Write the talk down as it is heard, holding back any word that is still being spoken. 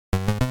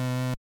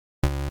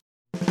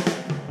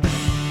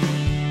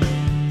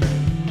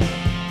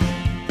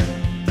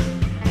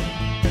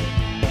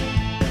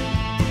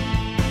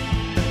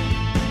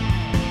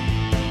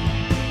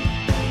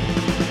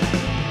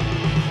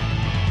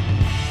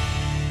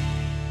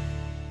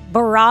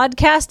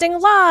broadcasting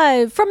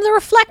live from the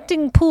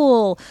Reflecting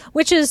Pool,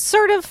 which is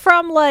sort of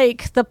from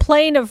like the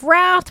Plane of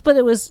Wrath, but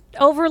it was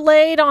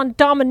overlaid on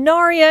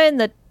Dominaria in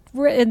the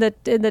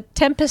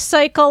Tempest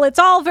cycle. It's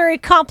all very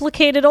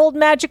complicated old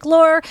magic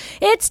lore.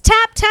 It's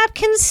Tap Tap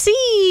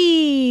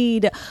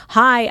Concede.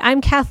 Hi,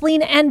 I'm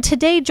Kathleen, and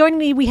today joining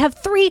me we have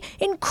three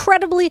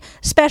incredibly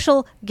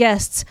special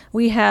guests.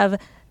 We have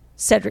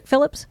Cedric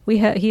Phillips.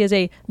 He is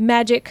a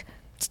magic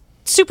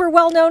super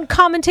well-known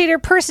commentator,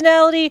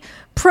 personality,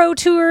 pro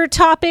tour,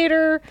 top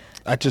 8er.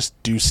 I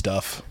just do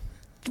stuff.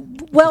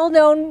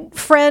 Well-known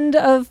friend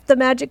of the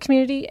magic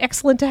community.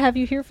 Excellent to have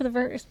you here for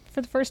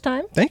the first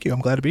time. Thank you.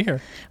 I'm glad to be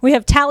here. We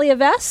have Talia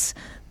Vess.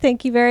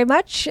 Thank you very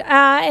much.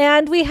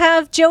 And we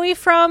have Joey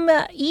from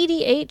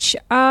EDH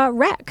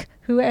Rec,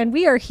 and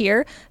we are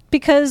here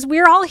because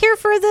we're all here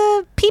for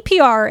the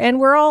PPR, and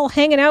we're all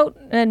hanging out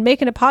and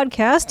making a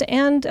podcast,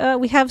 and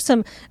we have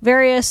some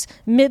various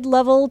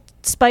mid-level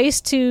spice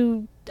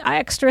to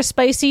extra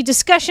spicy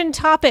discussion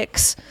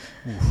topics.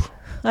 Oof.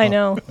 I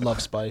know.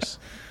 Love spice.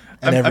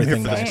 And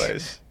everything I'm here for nice. the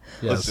spice.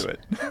 Yes. Let's do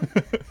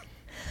it.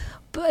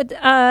 But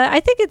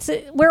I think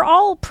we're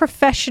all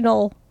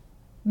professional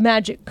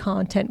magic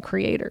content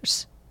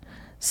creators.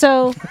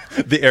 So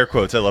The air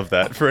quotes, I love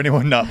that. For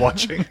anyone not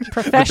watching.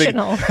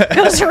 professional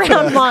goes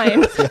around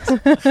mine.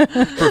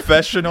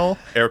 Professional,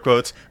 air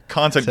quotes,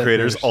 content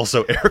creators,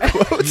 also air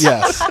quotes.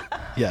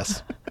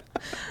 Yes.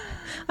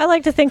 I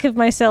like to think of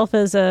myself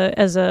as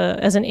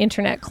an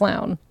internet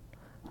clown.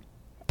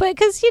 But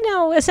because,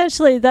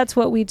 essentially that's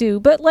what we do.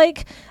 But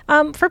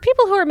for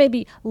people who are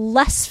maybe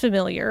less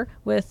familiar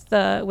with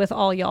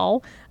all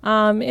y'all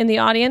in the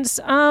audience,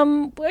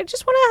 I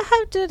just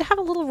want to have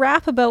a little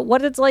rap about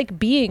what it's like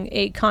being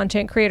a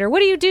content creator. What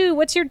do you do?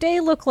 What's your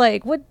day look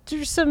like? What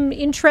are some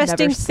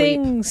interesting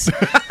things?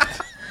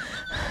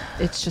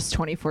 It's just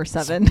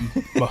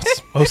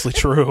 24/7. Mostly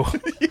true.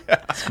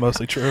 Yeah. It's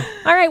mostly true.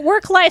 All right,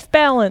 work-life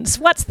balance.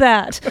 What's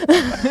that?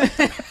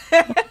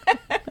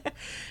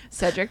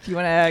 Cedric, do you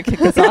want to kick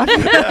this off?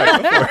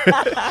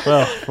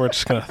 Well, we're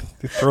just going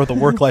to throw the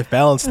work-life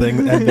balance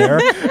thing in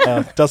there.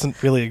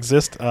 Doesn't really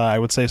exist, I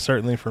would say,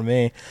 certainly for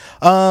me.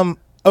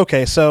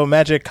 Okay, so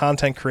magic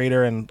content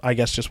creator, and I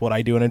guess just what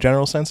I do in a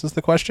general sense is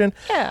the question.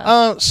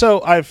 Yeah.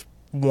 So I've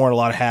worn a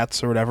lot of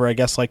hats or whatever. I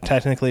guess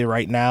technically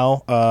right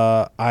now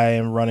I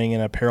am running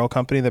an apparel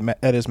company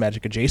that is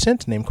magic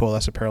adjacent named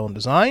Coalesce Apparel and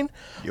Design.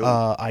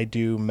 I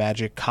do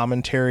magic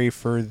commentary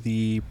for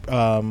the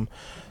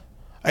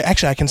I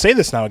can say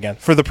this now again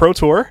for the Pro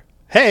Tour.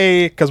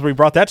 Hey, because we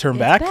brought that term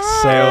back.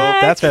 So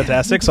that's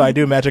fantastic. So I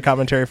do magic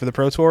commentary for the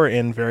Pro Tour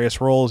in various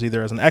roles,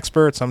 either as an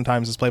expert,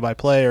 sometimes as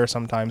play-by-play, or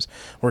sometimes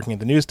working at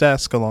the news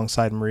desk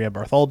alongside Maria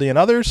Bartholdi and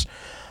others.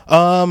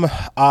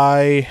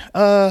 I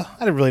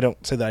really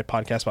don't say that I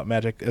podcast about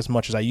magic as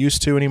much as I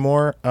used to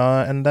anymore.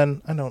 And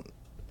then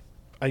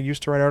I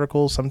used to write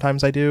articles.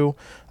 Sometimes I do.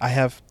 I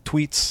have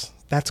tweets.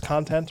 That's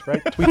content,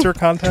 right? Tweets are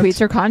content.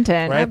 Tweets are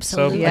content. Right?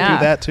 Absolutely. So I do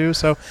that too.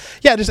 So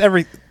yeah, just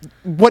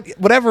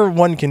whatever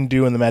one can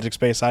do in the magic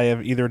space, I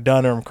have either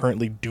done or I'm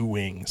currently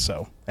doing.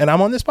 So, and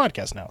I'm on this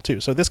podcast now too.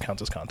 So this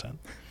counts as content.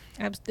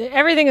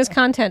 Everything is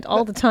content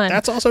all the time.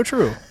 That's also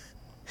true.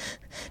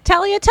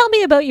 Talia, tell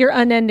me about your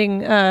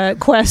unending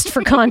quest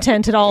for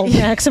content at all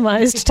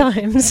maximized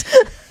times.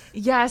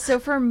 Yeah, so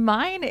for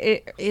mine,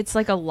 it's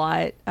a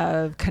lot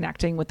of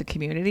connecting with the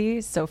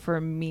community. So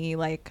for me,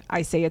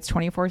 I say it's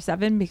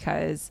 24/7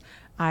 because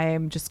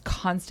I'm just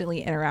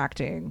constantly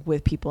interacting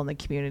with people in the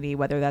community,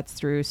 whether that's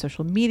through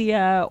social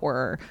media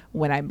or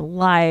when I'm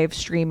live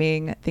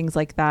streaming, things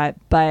like that.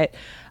 But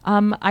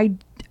I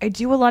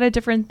do a lot of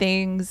different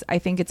things. I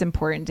think it's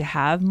important to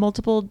have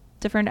multiple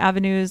different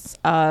avenues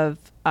of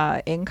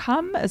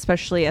income,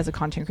 especially as a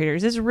content creator.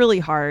 It's really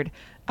hard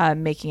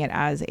making it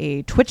as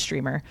a Twitch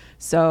streamer.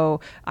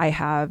 So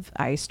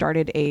I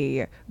started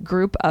a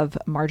group of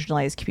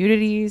marginalized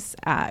communities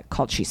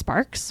called She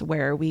Sparks,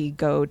 where we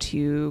go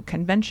to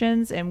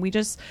conventions and we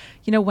just,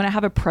 want to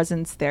have a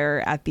presence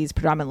there at these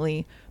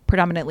predominantly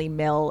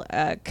male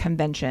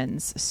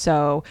conventions.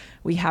 So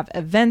we have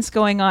events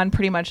going on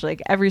pretty much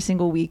every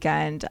single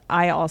weekend.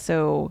 I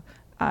also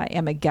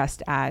am a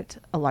guest at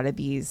a lot of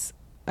these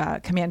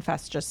Command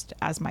Fest just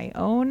as my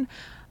own.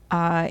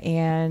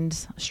 And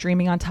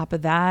streaming on top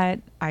of that,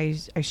 I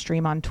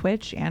stream on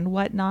Twitch and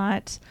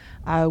whatnot,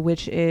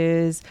 which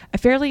is a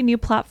fairly new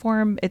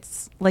platform.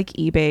 It's like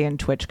eBay and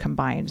Twitch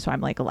combined. So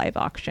I'm live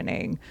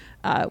auctioning,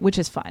 which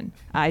is fun.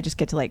 I just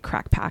get to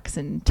crack packs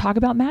and talk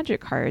about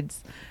magic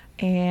cards.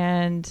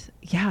 And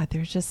yeah,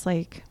 there's just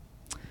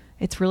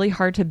it's really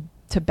hard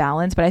to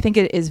balance, but I think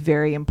it is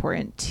very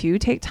important to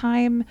take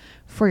time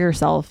for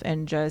yourself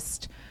and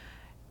just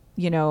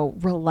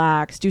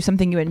relax, do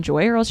something you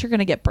enjoy, or else you're going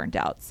to get burnt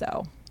out.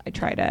 So I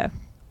try to,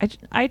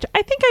 I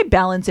think I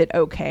balance it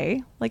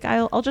okay.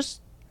 I'll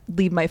just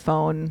leave my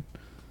phone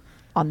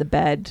on the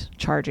bed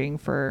charging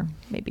for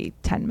maybe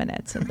 10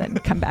 minutes and then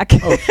come back.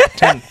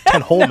 10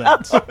 whole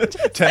minutes.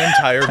 10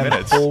 entire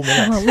minutes. Whole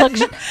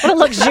minutes. What a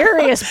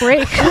luxurious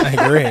break. I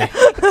agree.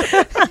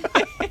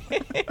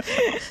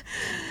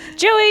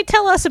 Joey,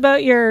 tell us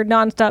about your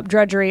nonstop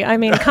drudgery. I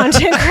mean,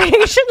 content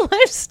creation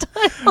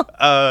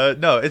lifestyle.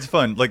 No, it's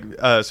fun. Like,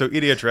 so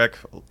EDH Rec,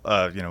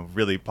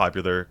 really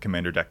popular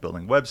Commander deck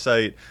building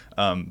website.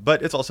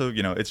 But it's also,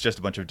 it's just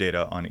a bunch of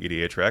data on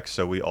EDH Rec.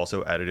 So we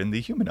also added in the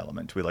human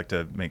element.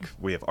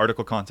 We have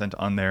article content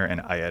on there,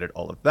 and I edit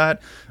all of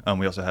that.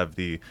 We also have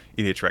the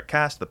EDH Rec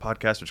cast, the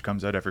podcast, which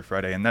comes out every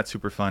Friday, and that's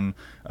super fun.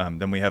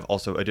 Then we have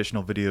also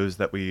additional videos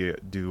that we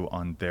do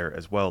on there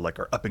as well, like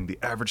our Upping the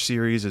Average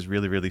series is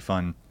really, really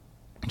fun.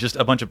 Just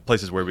a bunch of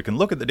places where we can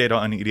look at the data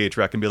on EDH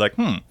Rec and be like,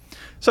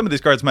 some of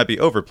these cards might be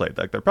overplayed,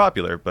 like they're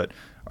popular, but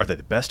are they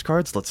the best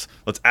cards? Let's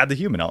add the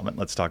human element.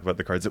 Let's talk about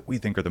the cards that we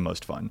think are the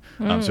most fun.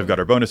 So we've got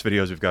our bonus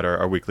videos, we've got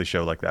our weekly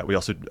show like that. We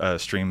also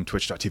stream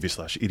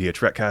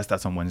twitch.tv/EDHRecast.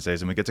 That's on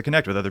Wednesdays, and we get to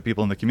connect with other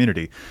people in the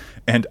community.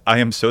 And I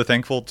am so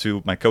thankful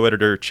to my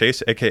co-editor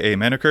Chase, aka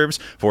Mana Curves,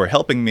 for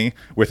helping me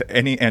with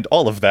any and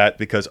all of that,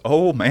 because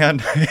oh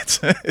man,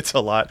 it's a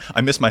lot.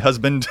 I miss my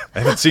husband. I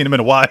haven't seen him in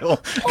a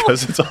while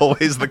because it's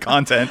always the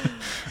content.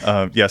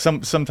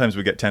 Sometimes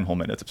we get 10 whole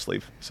minutes of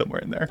sleep somewhere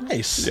in there.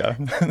 Nice. Yeah.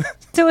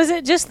 So is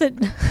it just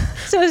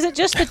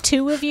the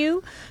two of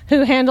you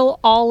who handle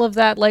all of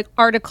that, like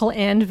article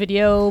and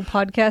video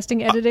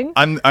podcasting editing?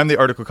 I'm the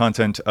article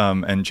content,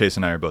 and Chase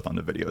and I are both on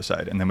the video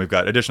side, and then we've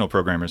got additional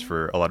programmers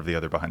for a lot of the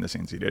other behind the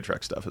scenes EDH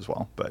Rec stuff as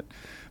well. But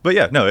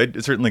yeah, no,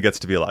 it certainly gets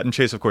to be a lot. And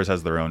Chase, of course,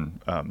 has their own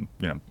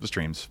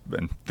streams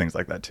and things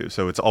like that too.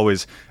 So it's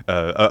always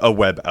a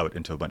web out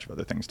into a bunch of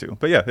other things too.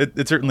 But yeah,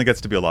 it certainly gets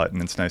to be a lot, and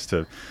it's nice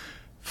to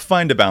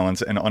find a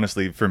balance. And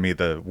honestly, for me,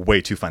 the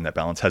way to find that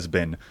balance has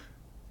been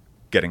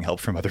getting help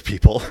from other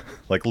people.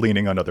 Like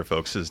leaning on other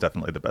folks is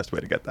definitely the best way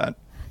to get that.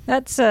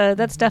 That's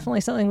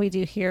definitely something we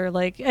do here.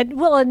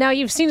 And now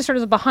you've seen sort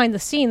of the behind the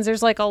scenes.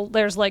 There's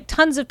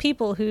tons of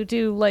people who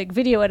do like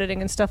video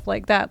editing and stuff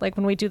like that. Like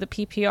when we do the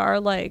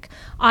PPR, like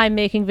I'm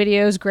making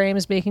videos, Graham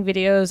is making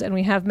videos, and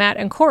we have Matt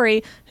and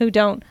Corey who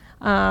don't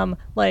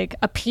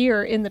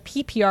appear in the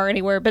PPR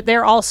anywhere, but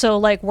they're also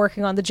like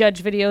working on the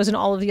judge videos and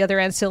all of the other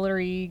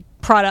ancillary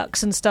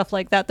products and stuff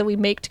like that we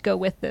make to go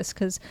with this,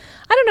 because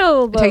I don't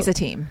know it takes a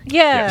team.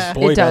 Yeah,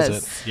 Boy, it does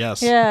does. it.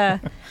 Yes. yeah.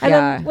 And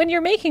then when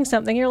you're making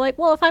something, you're like,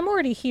 well, if I'm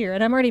already here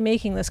and I'm already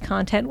making this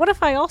content, what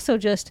if I also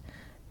just,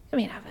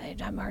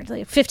 I'm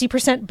already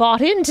 50%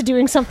 bought into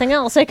doing something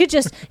else. I could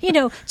just,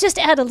 just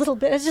add a little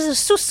bit,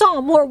 just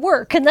some more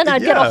work, and then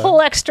I'd get a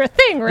whole extra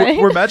thing, right?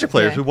 We're Magic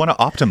players. We want to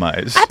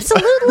optimize.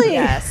 Absolutely.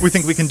 Yes. We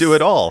think we can do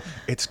it all.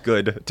 It's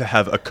good to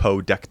have a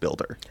co-deck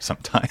builder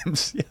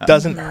sometimes. Yeah.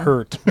 Doesn't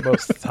hurt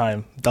most of the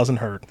time. Doesn't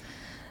hurt.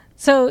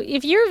 So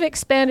if you've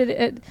expanded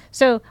it,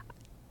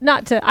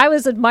 I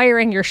was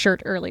admiring your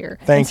shirt earlier.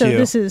 Thank you. So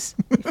this is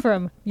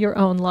from your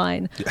own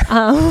line.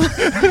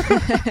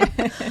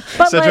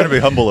 But trying to be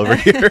humble over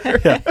here.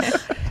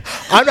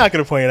 I'm not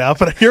going to point it out,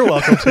 but you're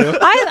welcome to.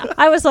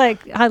 I was like,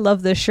 I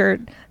love this shirt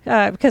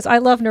because I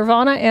love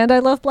Nirvana and I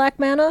love Black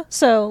Mana.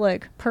 So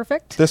like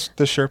perfect. This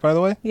shirt, by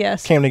the way,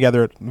 yes, came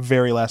together at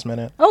very last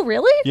minute. Oh,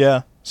 really?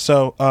 Yeah.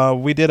 So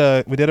we did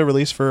a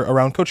release for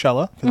around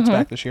Coachella, because it's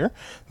back this year.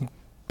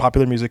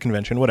 Popular music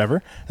convention,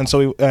 whatever. And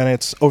so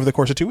it's over the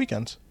course of 2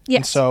 weekends. Yes.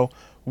 And so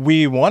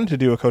we wanted to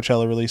do a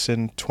Coachella release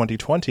in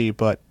 2020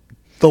 but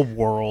the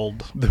world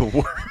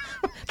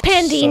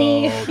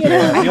Pandini. So,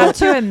 yeah. I have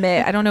to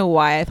admit, I don't know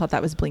why I thought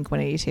that was Blink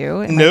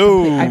 182.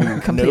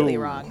 I'm completely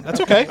wrong. That's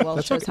okay. Well,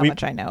 That's shows okay. how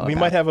much I know. We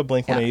might have a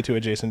Blink 182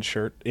 adjacent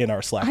shirt in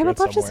our Slack. I would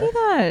love to see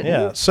that.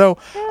 Yeah. So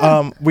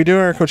we do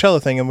our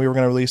Coachella thing, and we were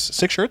going to release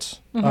 6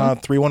 shirts,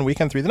 3 one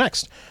weekend, 3 the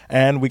next,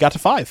 and we got to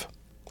 5.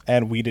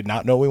 And we did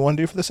not know what we wanted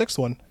to do for the 6th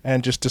one,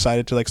 and just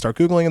decided to start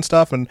Googling and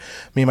stuff. And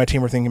me and my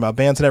team were thinking about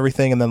bands and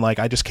everything. And then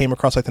I just came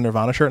across the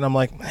Nirvana shirt, and I'm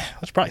like,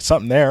 there's probably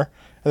something there.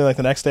 And then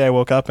the next day I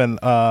woke up, and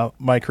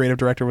my creative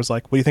director was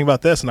like, what do you think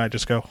about this? And I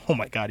just go, oh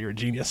my God, you're a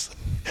genius.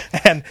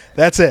 And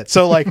that's it.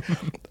 So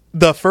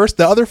the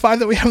other 5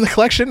 that we have in the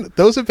collection,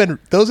 those have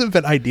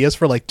been ideas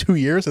for 2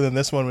 years. And then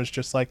this one was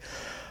just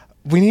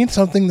we need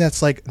something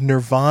that's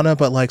Nirvana,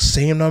 but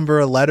same number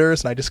of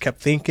letters. And I just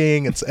kept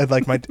thinking, and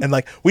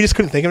we just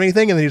couldn't think of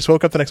anything. And then he just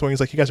woke up the next morning.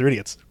 He's like, "You guys are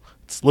idiots.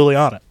 It's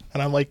Liliana."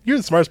 And I'm like, "You're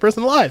the smartest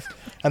person alive."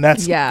 And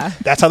that's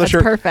how the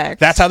shirt. Perfect.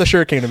 That's how the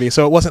shirt came to be.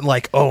 So it wasn't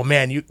oh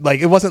man,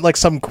 it wasn't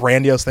some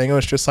grandiose thing. It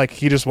was just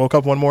he just woke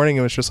up one morning.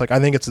 And it was just I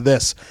think it's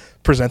this.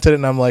 Presented it,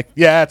 and I'm like,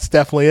 yeah, it's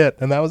definitely it.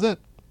 And that was it.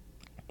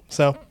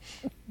 So.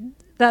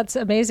 That's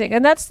amazing.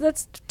 And that's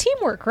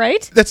teamwork,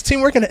 right? That's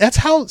teamwork, and that's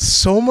how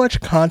so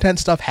much content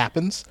stuff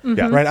happens.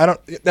 Yeah. Right?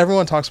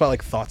 Everyone talks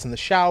about thoughts in the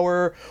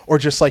shower, or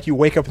just you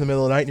wake up in the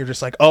middle of the night and you're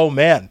just oh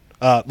man,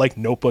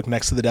 notebook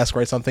next to the desk,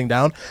 write something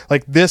down.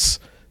 Ideas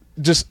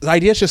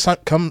just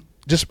come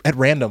just at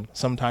random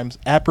sometimes,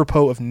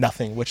 apropos of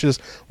nothing, which is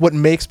what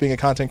makes being a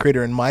content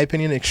creator, in my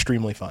opinion,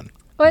 extremely fun.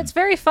 Well, it's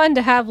very fun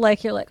to have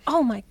you're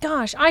oh my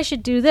gosh, I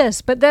should do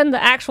this. But then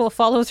the actual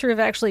follow through of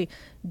actually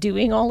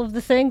doing all of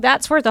the thing,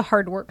 that's where the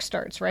hard work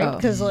starts, right?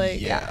 Because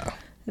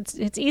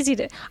it's easy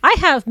to, I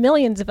have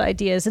millions of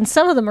ideas and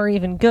some of them are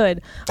even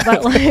good,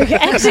 but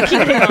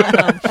executing on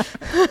them.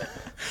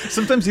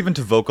 Sometimes even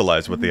to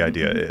vocalize what the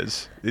idea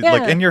is. Yeah.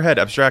 Like in your head,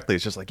 abstractly,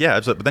 it's just like, yeah,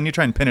 absolutely. But then you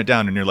try and pin it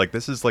down and you're like,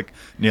 this is like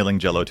nailing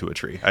Jell-O to a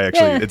tree.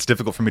 It's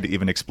difficult for me to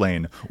even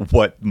explain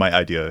what my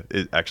idea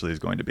actually is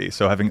going to be.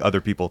 So having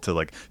other people to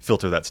like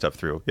filter that stuff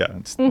through,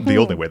 it's the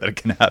only way that it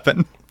can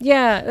happen.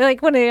 Yeah,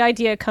 like when an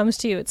idea comes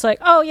to you, it's like,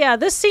 oh yeah,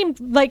 this seemed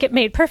like it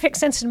made perfect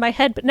sense in my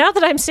head, but now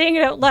that I'm saying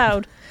it out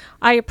loud,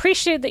 I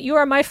appreciate that you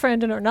are my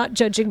friend and are not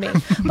judging me.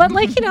 But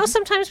like,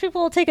 sometimes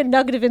people will take a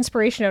nugget of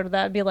inspiration out of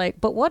that and be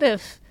like, but what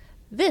if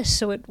this,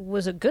 so it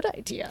was a good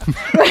idea?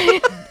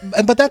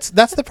 But that's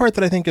the part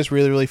that I think is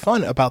really, really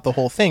fun about the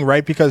whole thing,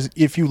 right? Because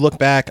if you look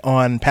back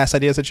on past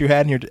ideas that you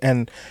had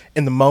and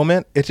in the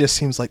moment, it just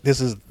seems like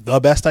this is the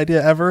best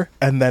idea ever.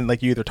 And then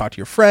like you either talk to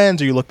your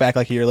friends or you look back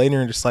like a year later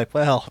and just like,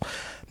 well,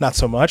 not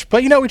so much,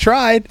 but we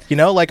tried.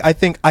 Like I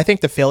think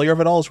the failure of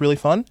it all is really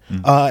fun.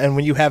 And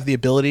when you have the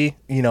ability,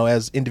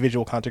 as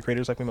individual content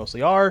creators like we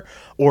mostly are,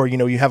 or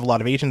you have a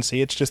lot of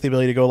agency, it's just the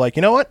ability to go like,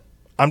 you know what,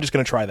 I'm just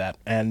going to try that,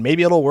 and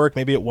maybe it'll work,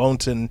 maybe it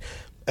won't, and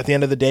at the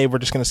end of the day, we're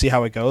just going to see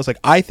how it goes. Like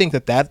I think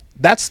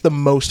that's the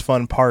most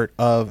fun part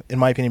of, in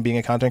my opinion, being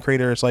a content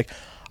creator. It's like,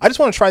 I just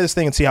want to try this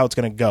thing and see how it's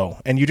going to go,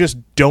 and you just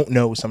don't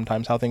know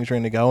sometimes how things are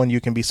going to go, and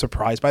you can be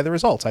surprised by the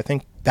results. I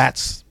think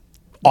that's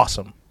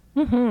awesome.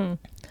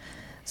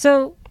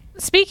 So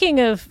speaking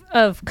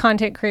of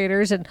content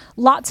creators and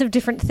lots of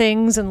different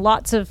things and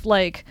lots of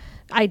like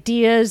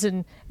ideas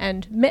and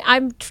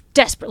I'm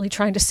desperately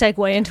trying to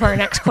segue into our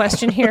next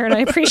question here, and I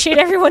appreciate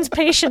everyone's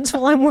patience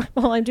while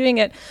I'm doing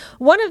it.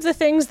 One of the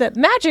things that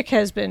Magic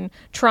has been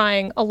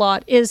trying a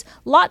lot is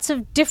lots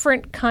of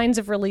different kinds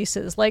of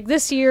releases. Like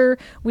this year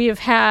we have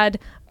had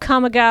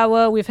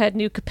Kamigawa, we've had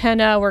New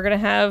Capenna, we're going to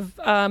have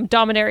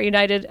Dominaria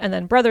United, and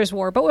then Brothers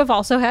War, but we've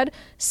also had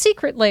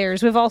Secret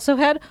Layers, we've also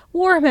had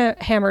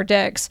Warhammer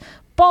decks,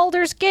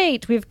 Baldur's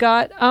Gate, we've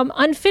got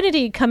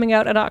Unfinity coming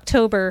out in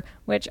October,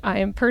 which I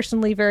am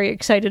personally very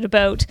excited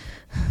about.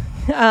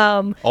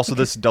 Also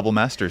this Double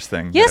Masters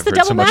thing. Yes, the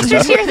Double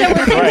Masters here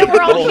that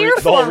we're all here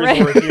for,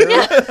 right?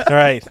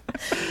 Right.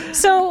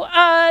 So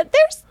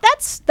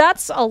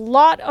that's a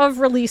lot of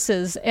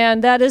releases,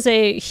 and that is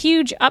a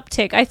huge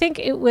uptick. I think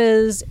it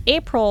was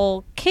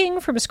April King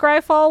from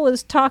Scryfall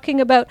was talking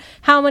about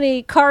how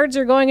many cards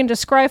are going into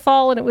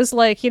Scryfall, and it was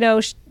like,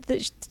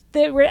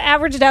 they were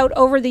averaged out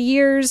over the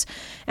years,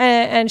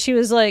 and she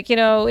was like,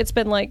 it's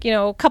been like,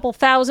 a couple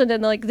thousand,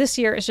 and like this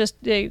year it's just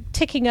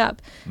ticking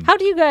up. How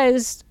do you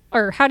guys,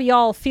 or how do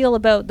y'all feel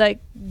about like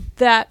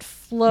that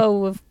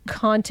flow of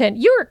content?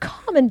 You're a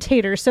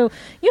commentator, so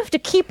you have to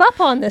keep up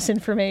on this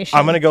information.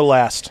 I'm going to go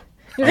last.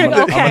 Okay.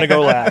 I'm going to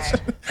go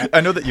last.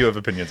 I know that you have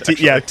opinions. Actually.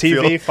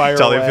 TV, fire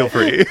Talia, away. feel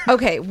free.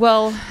 Okay,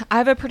 well, I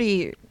have a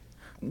pretty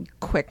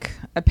quick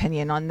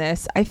opinion on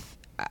this.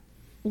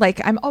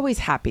 I'm always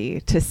happy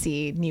to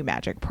see new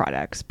Magic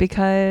products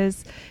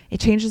because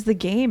it changes the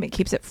game. It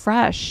keeps it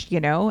fresh,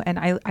 and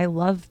I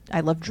love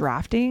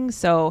drafting.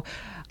 So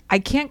I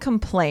can't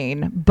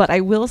complain, but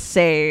I will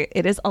say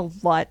it is a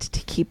lot to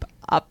keep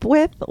up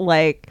with.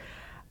 Like,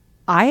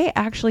 I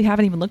actually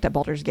haven't even looked at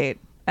Baldur's Gate,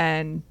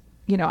 and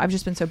I've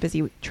just been so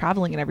busy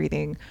traveling and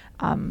everything.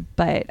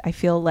 But I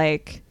feel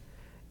like,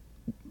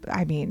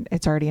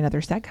 it's already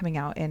another set coming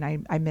out, and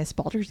I miss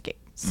Baldur's Gate.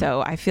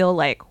 So I feel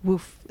like,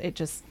 woof, it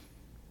just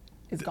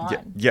is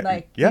gone.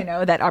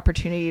 That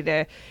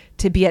opportunity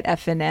to be at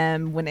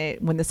FNM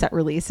when the set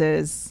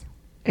releases,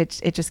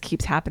 it just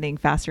keeps happening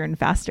faster and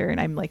faster,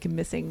 and I'm like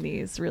missing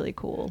these really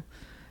cool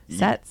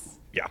sets.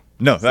 Yeah.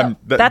 No, So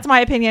that's my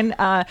opinion.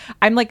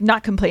 I'm like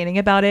not complaining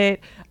about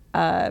it,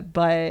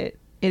 but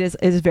it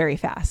is very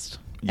fast.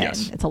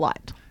 Yes. And it's a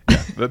lot.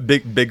 But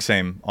big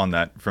same on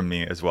that from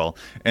me as well.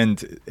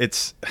 And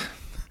it's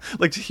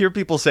like to hear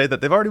people say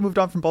that they've already moved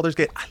on from Baldur's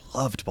Gate. I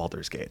loved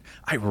Baldur's Gate.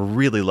 I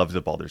really loved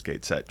the Baldur's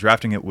Gate set.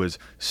 Drafting it was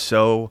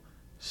so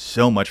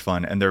much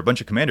fun, and there are a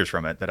bunch of commanders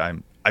from it that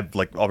I've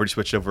like already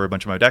switched over a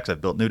bunch of my decks.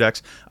 I've built new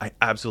decks. I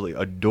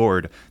absolutely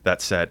adored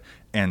that set,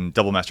 and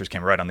Double Masters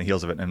came right on the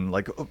heels of it, and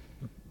like,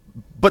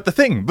 but the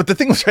thing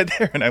was right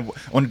there, and I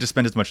wanted to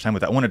spend as much time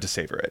with it. I wanted to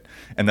savor it,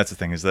 and that's the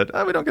thing, is that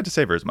we don't get to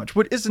savor as much,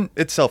 which isn't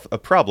itself a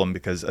problem,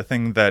 because a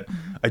thing that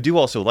I do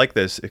also like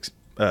this,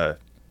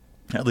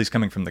 at least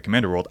coming from the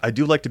Commander world, I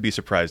do like to be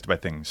surprised by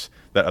things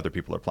that other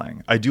people are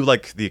playing. I do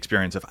like the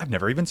experience of, I've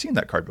never even seen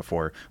that card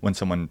before, when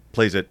someone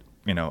plays it,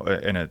 in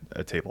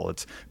a table.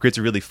 It creates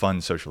a really fun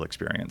social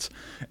experience.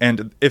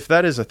 And if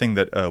that is a thing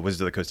that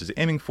Wizards of the Coast is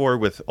aiming for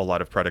with a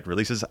lot of product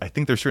releases, I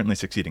think they're certainly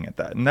succeeding at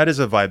that. And that is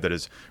a vibe that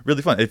is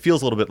really fun. It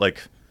feels a little bit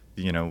like,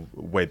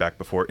 way back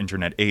before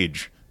Internet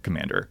Age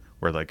Commander,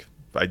 where like,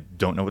 I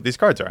don't know what these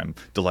cards are. I'm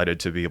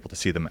delighted to be able to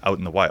see them out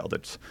in the wild.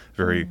 It's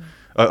very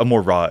a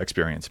more raw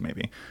experience,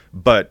 maybe.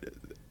 But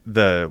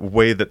the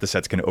way that the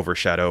sets can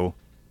overshadow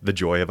the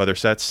joy of other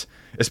sets,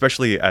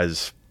 especially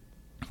as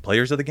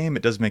players of the game,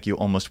 it does make you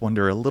almost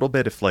wonder a little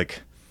bit if,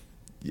 like,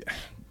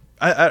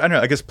 I don't know.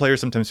 I guess players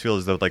sometimes feel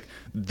as though like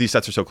these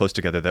sets are so close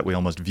together that we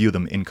almost view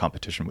them in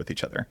competition with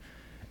each other.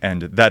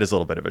 And that is a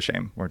little bit of a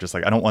shame. We're just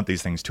like, I don't want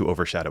these things to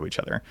overshadow each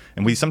other.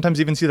 And we sometimes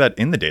even see that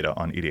in the data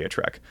on EDH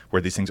Rec,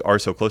 where these things are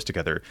so close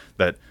together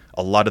that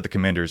a lot of the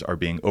commanders are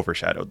being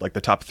overshadowed. Like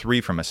the top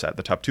 3 from a set,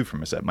 the top 2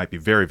 from a set might be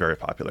very, very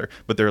popular,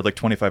 but there are like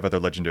 25 other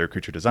legendary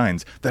creature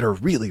designs that are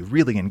really,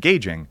 really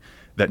engaging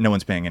that no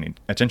one's paying any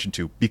attention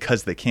to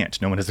because they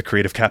can't. No one has the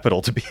creative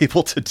capital to be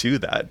able to do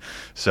that.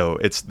 So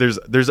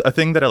there's a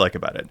thing that I like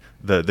about it.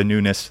 The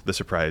newness, the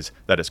surprise,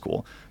 that is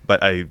cool.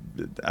 But I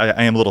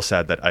am a little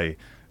sad that I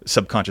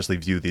subconsciously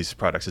view these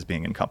products as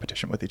being in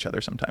competition with each other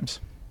sometimes.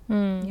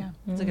 Yeah,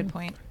 that's a good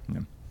point.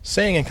 Yeah.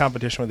 Saying in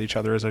competition with each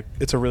other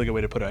it's a really good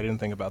way to put it. I didn't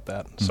think about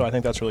that. So I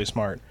think that's really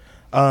smart.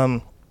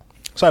 So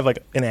I have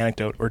like an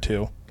anecdote or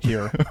two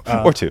here.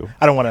 Or two.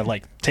 I don't want to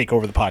like take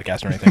over the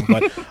podcast or anything,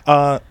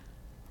 but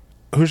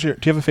do you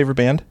have a favorite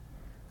band?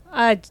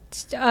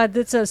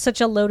 That's such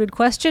a loaded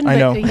question. I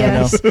know.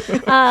 Yes.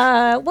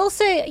 We'll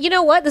say, you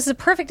know what? This is a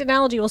perfect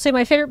analogy. We'll say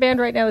my favorite band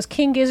right now is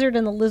King Gizzard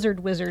and the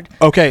Lizard Wizard.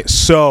 Okay,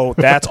 so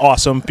that's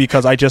awesome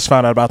because I just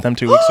found out about them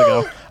 2 weeks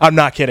ago. I'm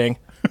not kidding.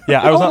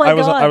 Yeah, I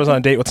was on a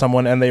date with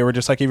someone and they were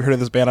just like, "Have you heard of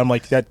this band?" I'm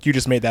like, "That you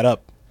just made that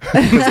up."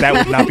 Because that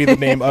would not be the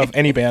name of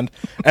any band,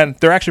 and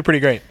they're actually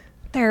pretty great.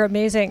 They're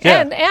amazing,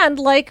 Yeah.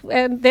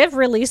 and they've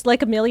released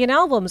like 1 million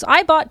albums.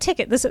 I bought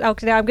ticket. Now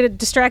I'm going to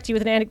distract you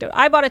with an anecdote.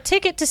 I bought a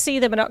ticket to see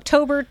them in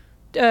October.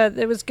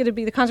 It was going to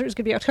be the concert was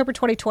going to be October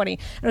 2020,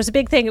 and it was a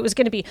big thing. It was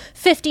going to be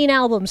 15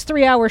 albums,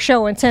 3-hour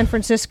show in San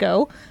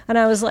Francisco, and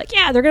I was like,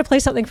 yeah, they're going to play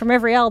something from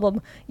every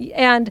album,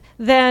 and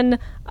then.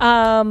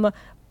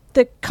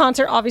 The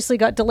concert obviously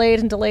got delayed,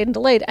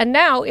 and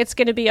now it's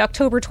going to be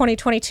October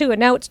 2022, and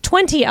now it's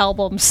 20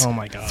 albums. Oh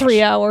my gosh. 3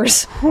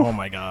 hours. Oh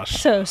my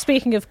gosh. So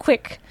speaking of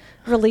quick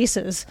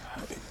releases,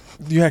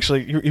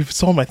 You've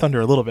stolen my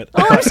thunder a little bit.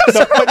 Oh, I'm so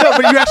sorry.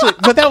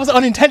 But that was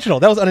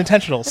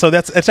unintentional. So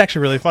it's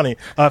actually really funny.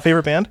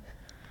 Favorite band?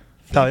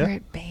 Talia?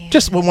 Favorite band.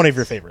 Just one of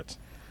your favorites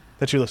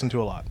that you listen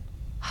to a lot.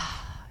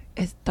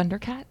 Is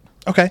Thundercat?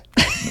 Okay.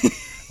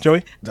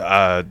 Joey?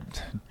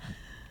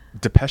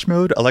 Depeche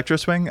Mode, Electro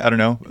Swing, I don't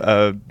know.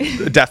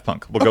 Daft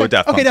Punk. We'll go with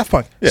Daft Punk. Okay, Daft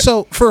Punk. Yeah.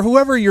 So for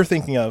whoever you're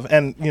thinking of,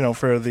 and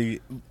for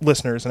the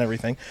listeners and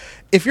everything,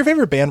 if your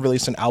favorite band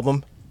released an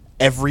album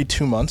every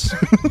 2 months,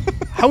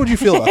 how would you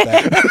feel about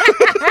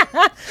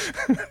that?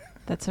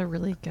 That's a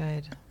really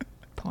good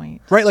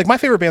point. Right? Like my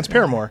favorite band's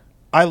Paramore.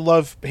 I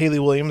love Hayley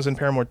Williams and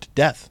Paramore to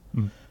death.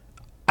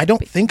 I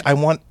don't think I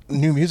want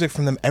new music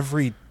from them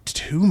every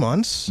 2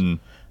 months.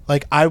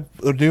 Like I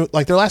would do,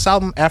 like their last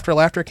album, After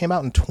Laughter, came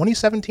out in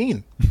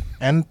 2017,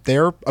 and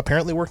they're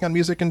apparently working on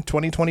music in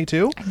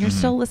 2022. And you're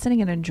still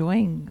listening and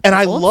enjoying. And the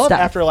I old love stuff.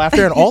 After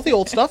Laughter and all the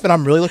old stuff, and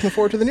I'm really looking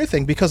forward to the new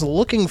thing because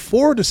looking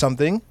forward to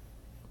something,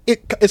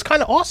 it's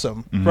kind of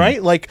awesome,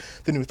 right? Like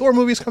the new Thor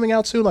movie's coming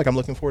out soon. Like I'm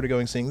looking forward to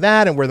going seeing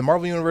that, and where the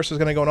Marvel universe is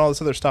going to go and all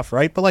this other stuff,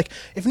 right? But like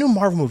if a new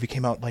Marvel movie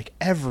came out like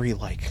every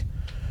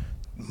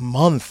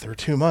month or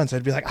 2 months,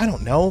 I'd be like, I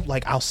don't know,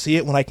 like I'll see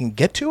it when I can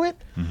get to it.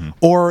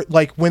 Or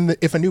like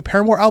if a new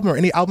Paramore album or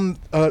any album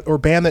or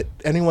band that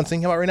anyone's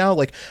thinking about right now,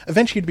 like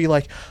eventually you'd be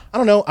like, I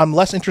don't know, I'm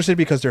less interested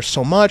because there's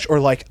so much,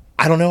 or like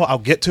I don't know, I'll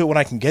get to it when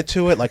I can get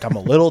to it. Like I'm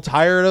a little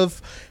tired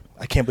of,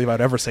 I can't believe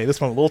I'd ever say this,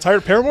 but I'm a little tired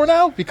of Paramore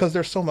now because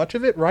there's so much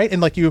of it, right?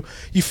 And like you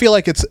feel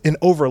like it's an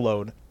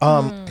overload,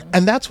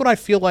 and that's what I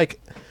feel like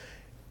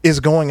is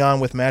going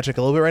on with Magic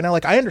a little bit right now.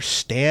 Like I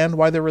understand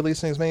why they're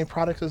releasing as many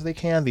products as they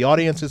can. The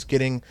audience is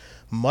getting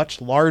much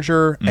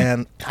larger,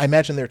 and I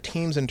imagine their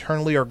teams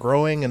internally are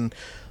growing. And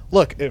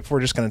look, if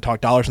we're just going to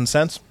talk dollars and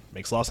cents,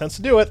 makes a lot of sense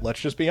to do it. Let's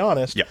just be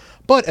honest. Yeah.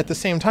 But at the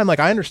same time, like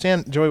I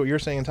understand, Joey, what you're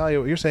saying, and Talia,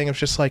 what you're saying. It's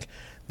just like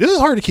this is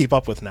hard to keep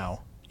up with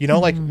now.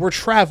 Like we're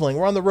traveling,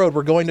 we're on the road,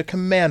 we're going to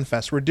Command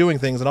Fest, we're doing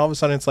things, and all of a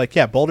sudden it's like,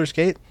 yeah, Baldur's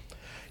Gate.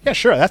 Yeah,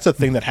 sure, that's a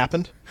thing that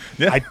happened.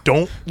 Yeah. I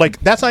don't like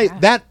that's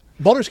not that.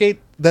 Baldur's Gate,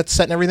 that's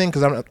set and everything,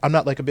 because I'm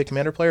not like a big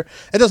Commander player.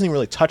 It doesn't even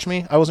really touch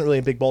me. I wasn't really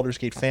a big Baldur's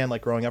Gate fan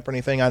like growing up or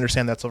anything. I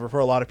understand that's over for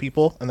a lot of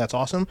people, and that's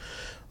awesome.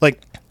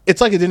 Like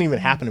it's like it didn't even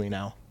happen to me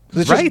now.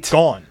 It's Right. just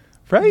gone.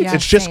 Right? Yeah.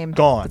 It's just same.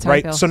 gone. That's how I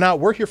Right. feel. So now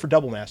we're here for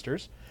Double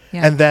Masters,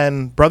 Yeah. and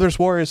then Brothers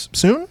War is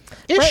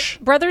soon-ish.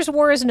 Brothers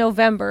War is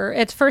November.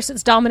 It's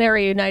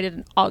Dominaria United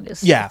in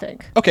August. Yeah. I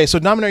think. Okay, so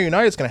Dominaria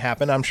United is going to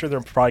happen. I'm sure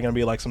there's probably going to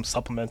be like some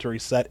supplementary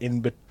set in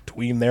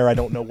between there. I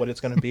don't know what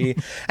it's going to be,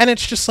 and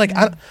it's just like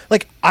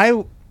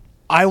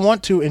I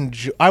want to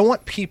enjoy. I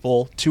want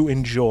people to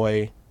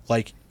enjoy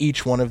like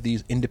each one of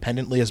these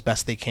independently as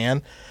best they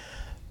can,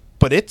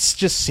 but it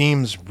just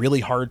seems really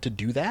hard to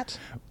do that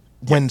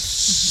when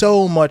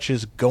so much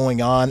is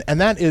going on, and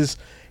that is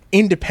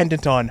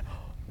independent on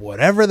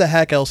whatever the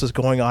heck else is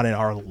going on in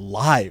our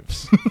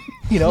lives.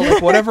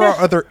 Like whatever our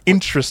other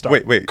interests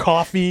are. Wait.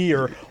 Coffee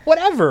or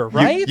whatever,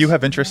 right? You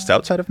have interests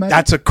outside of Magic?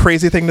 That's a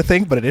crazy thing to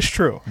think, but it is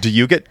true. Do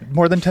you get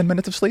more than 10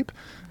 minutes of sleep?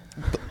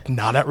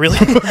 No, not really.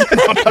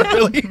 No, not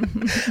really.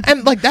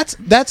 And like that's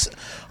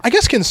I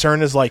guess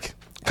concern is like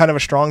kind of a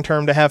strong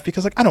term to have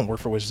because like I don't work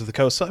for Wizards of the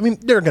Coast, so I mean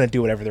they're going to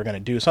do whatever they're going to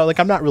do. So like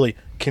I'm not really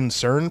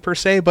concerned per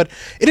se, but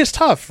it is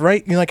tough,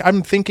 right? You know, like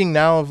I'm thinking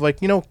now of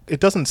like, you know, it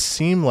doesn't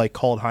seem like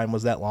Kaldheim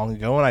was that long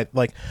ago, and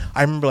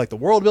I remember like the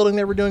world building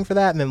they were doing for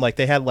that, and then like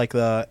they had like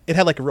it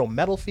had like a real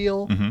metal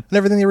feel and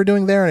everything they were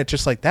doing there, and it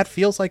just like that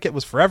feels like it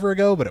was forever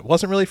ago, but it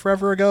wasn't really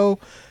forever ago,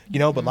 you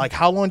know. But like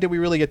how long did we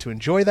really get to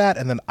enjoy that?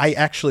 And then I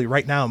actually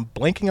right now I'm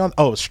blanking on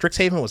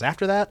Strixhaven was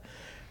after that,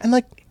 and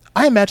like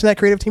I imagine that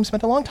creative team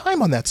spent a long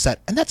time on that set,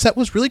 and that set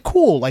was really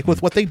cool, like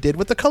with what they did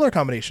with the color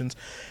combinations.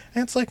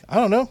 And it's like, I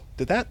don't know,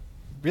 did that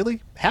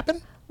really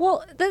happen?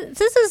 Well,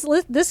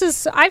 this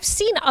is I've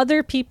seen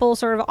other people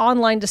sort of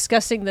online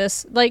discussing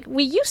this. Like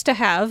we used to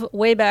have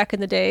way back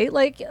in the day,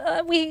 like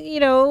there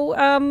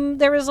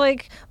was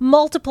like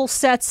multiple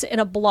sets in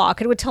a block.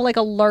 It would tell like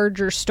a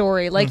larger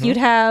story. Like you'd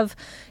have,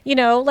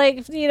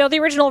 the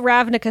original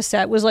Ravnica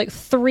set was like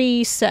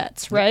 3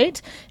 sets,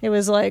 right? It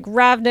was like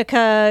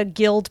Ravnica,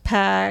 Guild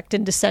Pact,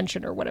 and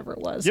Dissension or whatever it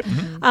was. Yep.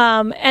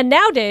 And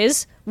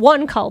nowadays,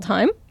 1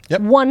 Kaldheim.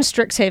 Yep. 1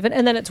 Strixhaven,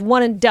 and then it's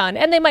 1 and done.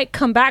 And they might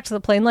come back to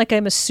the plane, like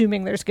I'm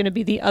assuming there's going to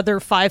be the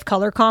other 5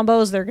 color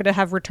combos. They're going to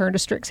have Return to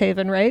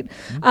Strixhaven, right?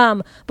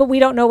 But we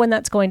don't know when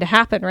that's going to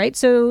happen, right?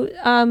 So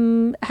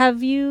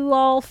have you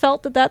all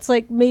felt that that's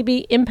like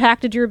maybe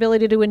impacted your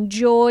ability to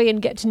enjoy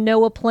and get to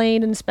know a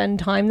plane and spend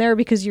time there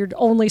because you're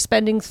only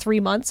spending 3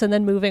 months and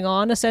then moving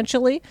on,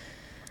 essentially?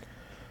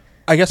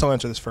 I guess I'll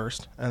answer this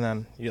first, and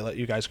then let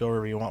you guys go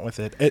wherever you want with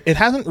it. It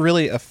hasn't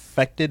really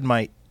affected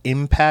my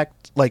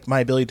impact, like my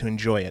ability to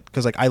enjoy it,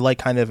 because like I like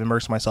kind of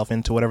immerse myself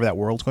into whatever that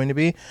world's going to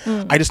be.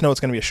 I just know it's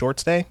going to be a short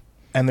stay,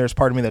 and there's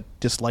part of me that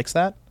dislikes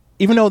that,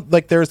 even though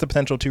like there's the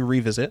potential to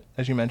revisit,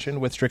 as you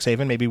mentioned, with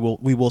Strixhaven. Maybe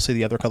we will see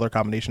the other color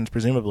combinations,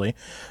 presumably.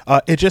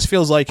 It just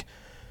feels like,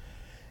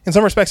 in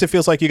some respects, it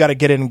feels like you got to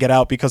get in and get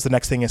out because the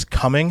next thing is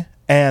coming.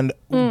 And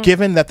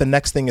given that the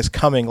next thing is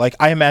coming, like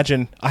I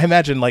imagine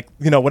like,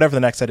 whatever the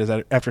next set is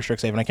after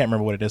Strixhaven, I can't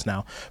remember what it is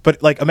now,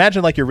 but like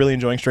imagine like you're really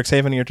enjoying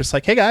Strixhaven and you're just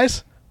like, hey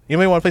guys, you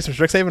may want to play some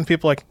Strixhaven?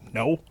 People are like,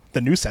 no, the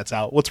new set's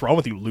out. What's wrong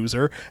with you,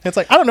 loser? And it's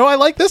like, I don't know, I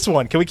like this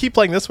one. Can we keep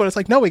playing this one? It's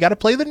like, no, we got to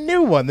play the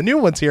new one. The new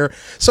one's here.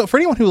 So for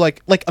anyone who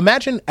like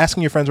imagine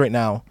asking your friends right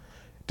now,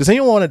 does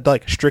anyone want to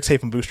like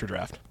Strixhaven booster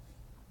draft?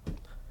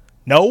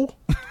 No.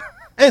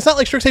 And it's not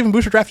like Strixhaven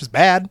booster draft is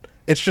bad.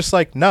 It's just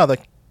like, no,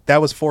 like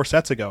that was 4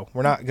 sets ago.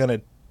 We're not going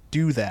to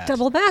do that.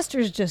 Double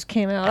Masters just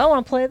came out. I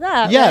want to play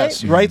that.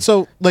 Yes, right?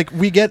 So like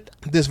we get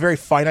this very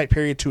finite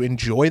period to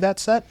enjoy that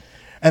set.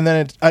 And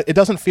then it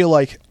doesn't feel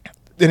like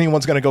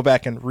anyone's going to go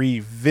back and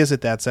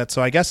revisit that set.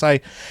 So I guess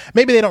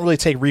maybe they don't really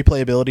take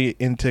replayability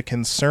into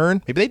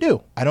concern. Maybe they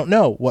do. I don't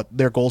know what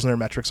their goals and their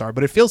metrics are.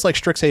 But it feels like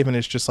Strixhaven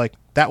is just like,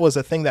 that was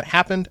a thing that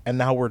happened, and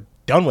now we're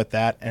done with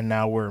that, and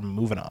now we're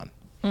moving on.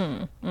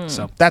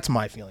 So that's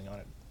my feeling on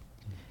it.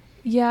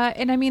 Yeah,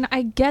 and I mean,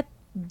 I get,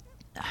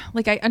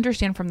 like, I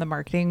understand from the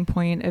marketing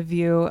point of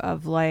view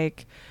of,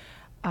 like,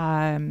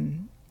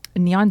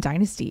 Neon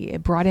Dynasty.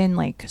 It brought in,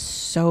 like,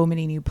 so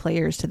many new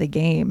players to the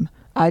game,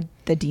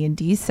 the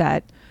D&D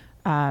set.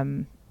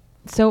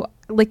 So,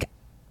 like,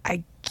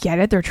 I get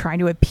it. They're trying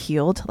to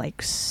appeal to,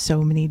 like,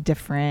 so many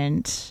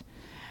different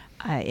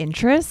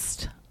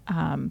interests.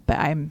 But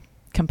I'm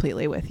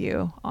completely with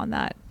you on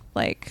that.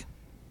 Like,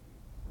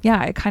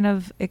 yeah, it kind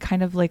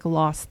of like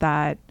lost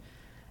that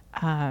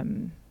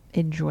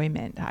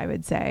enjoyment, I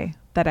would say,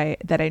 that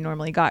I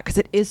normally got, because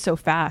it is so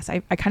fast. I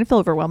kind of feel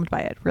overwhelmed by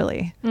it,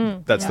 really.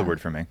 That's the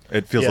word for me.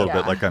 It feels a little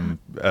bit like I'm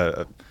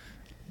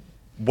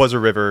was a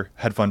river,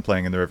 had fun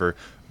playing in the river.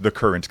 The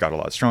current got a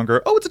lot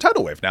stronger. Oh, it's a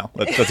tidal wave now.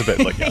 That's a bit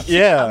like,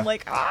 Yeah. I'm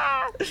like,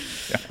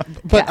 Yeah.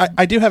 But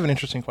I do have an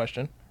interesting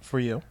question for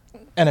you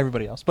and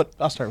everybody else, but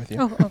I'll start with you.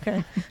 Oh,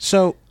 okay.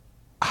 So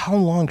how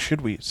long should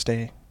we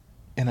stay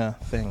in a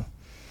thing?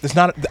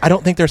 I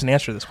don't think there's an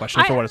answer to this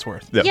question for what it's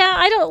worth. Yeah. Yeah,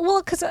 I don't.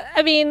 Well, because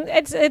I mean,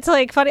 it's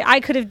like funny. I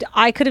could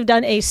have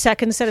done a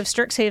second set of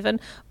Strixhaven,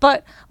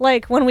 but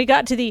like when we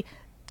got to the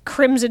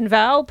Crimson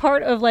Vow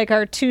part of like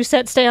our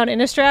 2-set stay on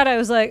Innistrad, I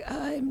was like,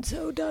 I'm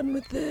so done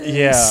with this.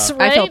 Yeah.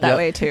 right? I felt that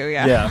way too.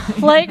 Yeah.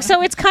 Like,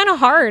 so it's kind of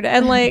hard,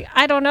 and like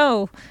I don't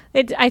know.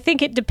 I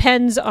think it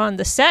depends on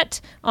the set,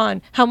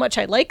 on how much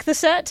I like the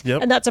set,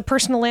 Yep. and that's a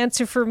personal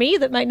answer for me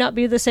that might not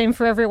be the same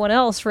for everyone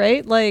else,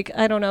 right? Like,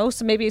 I don't know.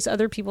 So maybe it's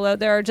other people out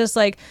there are just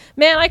like,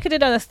 man, I could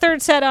have done a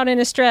 3rd set on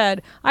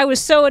Innistrad. I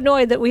was so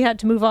annoyed that we had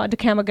to move on to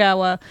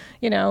Kamigawa.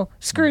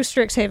 Screw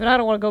Strixhaven. I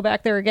don't want to go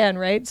back there again,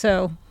 right?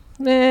 So,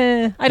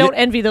 I don't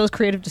envy those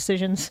creative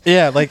decisions.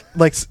 Yeah, like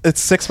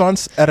it's 6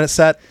 months at a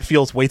set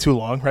feels way too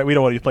long, right? We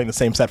don't want to be playing the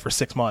same set for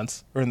 6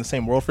 months or in the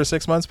same world for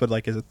 6 months, but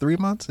like, is it 3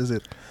 months? Is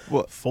it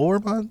 4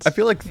 months? I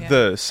feel like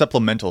the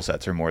supplemental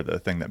sets are more the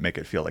thing that make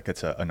it feel like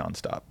it's a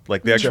nonstop.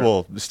 Like the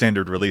actual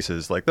standard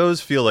releases, like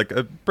those feel like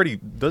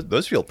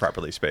those feel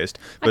properly spaced.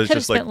 But it's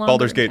just like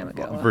Baldur's Gate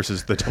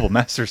versus the Double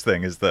Masters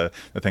thing is the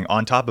thing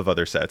on top of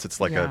other sets. It's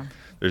like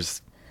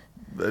there's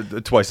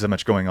twice as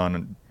much going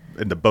on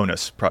in the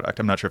bonus product.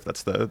 I'm not sure if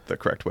that's the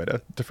correct way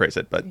to phrase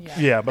it, but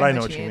Yeah, but I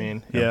know what you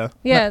mean. Yeah.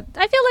 Yeah,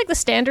 I feel like the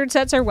standard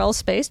sets are well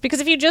spaced, because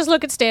if you just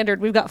look at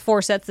standard, we've got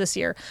 4 sets this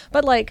year.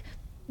 But like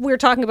we're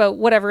talking about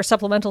whatever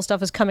supplemental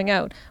stuff is coming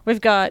out.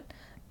 We've got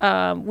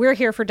we're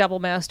here for Double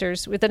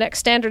Masters. With the next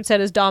standard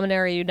set is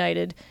Dominaria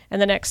United, and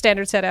the next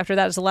standard set after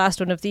that is the last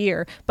one of the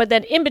year. But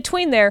then in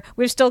between there,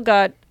 we've still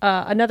got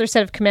another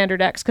set of Commander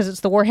decks, because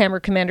it's the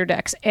Warhammer Commander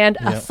decks, and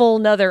a full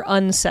another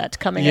unset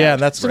coming out.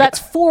 That's so right. that's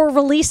 4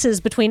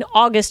 releases between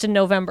August and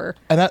November.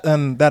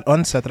 And that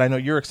unset that I know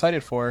you're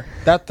excited for,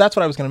 that's what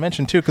I was going to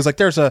mention too, because like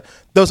those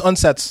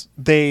unsets,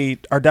 they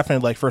are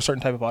definitely like for a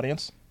certain type of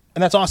audience,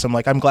 and that's awesome.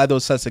 Like I'm glad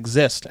those sets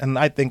exist, and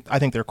I think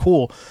they're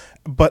cool,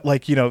 but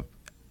like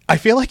I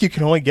feel like you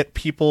can only get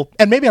people,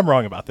 and maybe I'm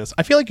wrong about this,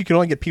 I feel like you can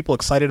only get people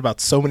excited about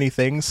so many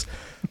things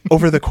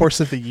over the course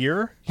of the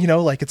year.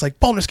 Like it's like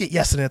Baldur's Gate,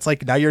 yes, and it's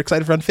like now you're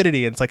excited for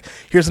Infinity, and it's like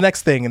here's the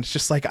next thing, and it's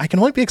just like I can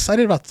only be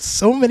excited about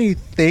so many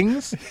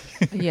things.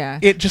 Yeah.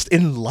 It just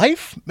in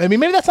life. I mean,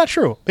 maybe that's not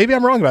true. Maybe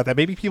I'm wrong about that.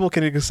 Maybe people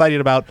can get excited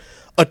about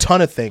a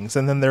ton of things,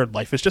 and then their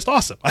life is just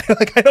awesome.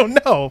 I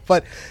don't know,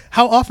 but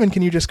how often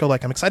can you just go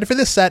like I'm excited for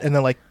this set, and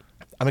then like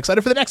I'm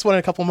excited for the next one in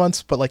a couple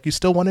months, but like you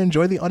still want to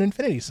enjoy the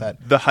Uninfinity set.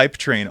 The hype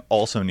train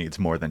also needs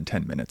more than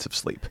 10 minutes of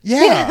sleep.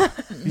 Yeah.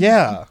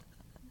 Yeah.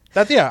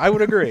 I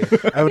would agree.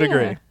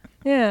 Agree.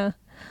 Yeah.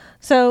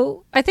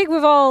 So I think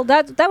we've all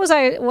that was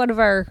one of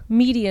our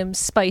medium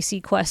spicy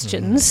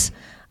questions.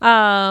 We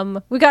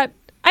got,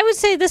 I would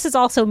say this is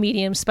also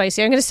medium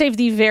spicy. I'm going to save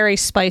the very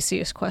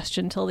spiciest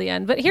question till the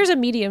end, but here's a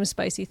medium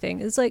spicy thing.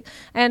 It's like,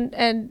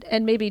 and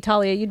maybe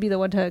Talia, you'd be the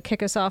one to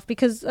kick us off,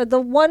 because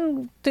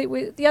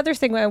the other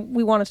thing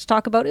we wanted to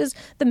talk about is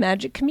the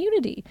Magic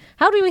community.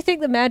 How do we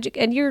think the Magic,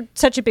 and you're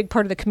such a big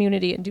part of the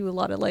community and do a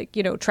lot of like,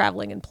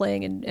 traveling and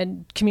playing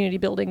and community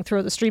building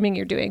through the streaming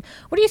you're doing.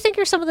 What do you think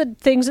are some of the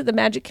things that the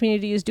Magic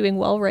community is doing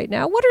well right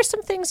now? What are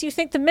some things you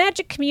think the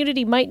Magic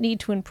community might need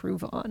to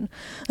improve on?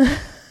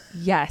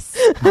 Yes.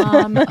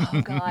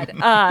 Oh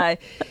God.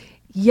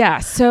 Yeah.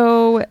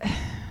 So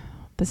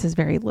this is a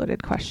very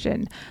loaded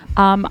question.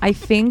 I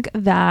think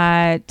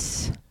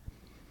that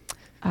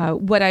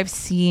what I've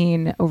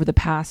seen over the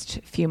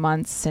past few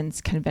months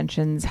since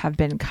conventions have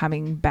been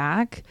coming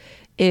back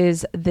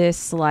is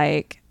this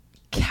like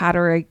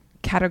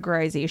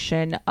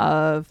categorization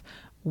of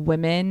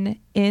women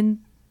in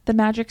the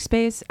Magic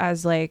space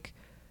as like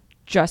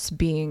just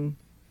being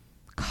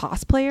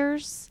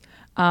cosplayers.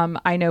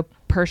 I know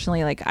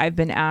personally, like I've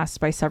been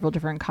asked by several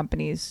different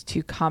companies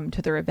to come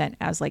to their event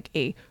as like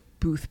a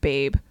booth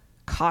babe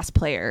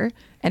cosplayer.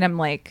 And I'm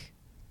like,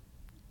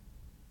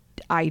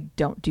 I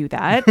don't do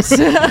that.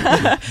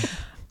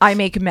 I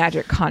make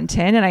Magic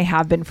content, and I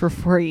have been for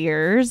 4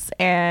 years.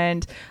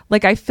 And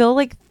like, I feel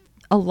like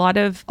a lot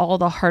of all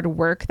the hard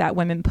work that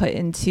women put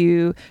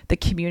into the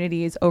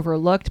community is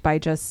overlooked by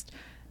just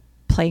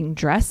playing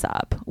dress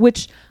up,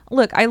 which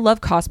look, I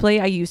love cosplay.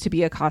 I used to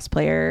be a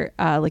cosplayer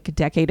like a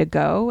decade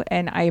ago,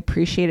 and I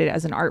appreciate it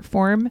as an art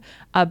form.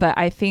 But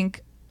I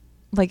think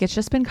like it's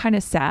just been kind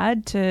of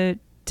sad to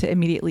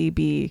immediately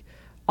be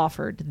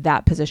offered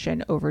that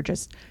position over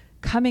just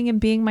coming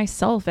and being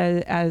myself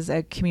as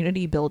a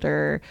community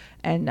builder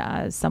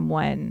and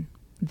someone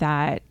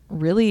that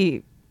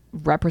really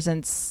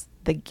represents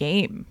the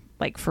game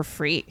like for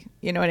free.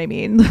 You know what I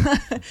mean?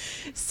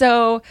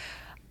 So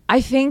I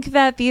think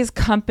that these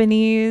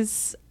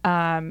companies,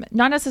 not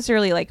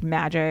necessarily like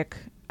Magic,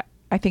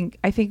 I think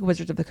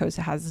Wizards of the Coast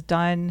has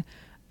done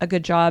a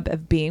good job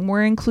of being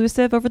more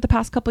inclusive over the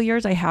past couple of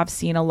years. I have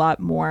seen a lot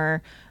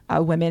more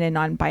women and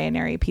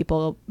non-binary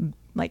people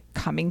like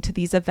coming to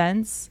these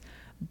events,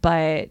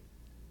 but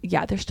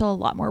yeah, there's still a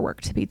lot more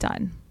work to be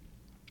done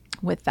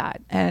with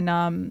that.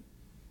 And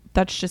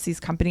that's just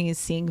these companies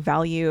seeing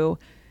value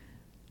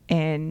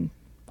in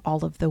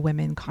all of the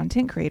women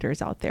content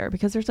creators out there,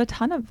 because there's a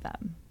ton of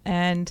them.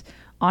 And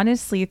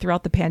honestly,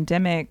 throughout the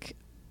pandemic,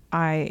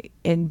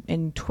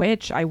 in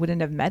Twitch, I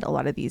wouldn't have met a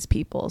lot of these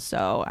people.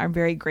 So I'm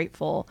very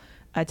grateful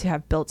to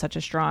have built such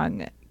a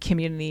strong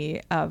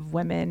community of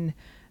women.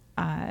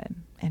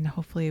 And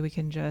hopefully we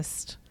can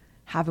just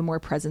have a more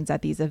presence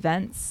at these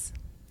events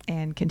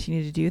and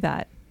continue to do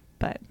that.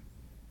 But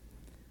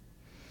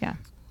yeah.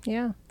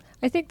 Yeah.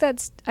 I think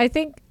that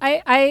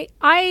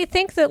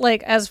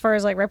like as far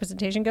as like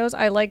representation goes,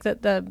 I like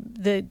that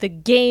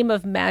the game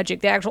of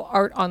Magic, the actual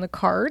art on the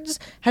cards,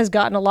 has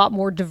gotten a lot lot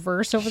more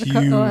diverse over the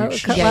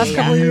last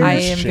couple of years. I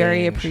am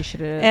very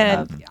appreciative,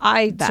 and of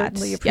I that.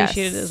 certainly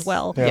appreciate it as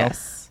well. Yeah.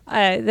 Yes.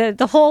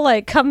 The whole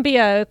like come be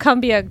a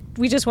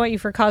we just want you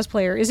for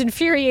cosplayer is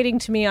infuriating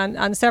to me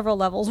on several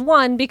levels.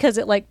 One, because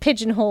it like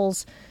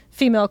pigeonholes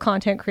female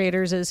content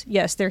creators as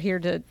yes, they're here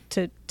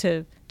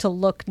to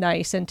look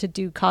nice and to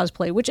do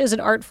cosplay, which is an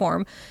art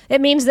form.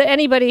 It means that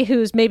anybody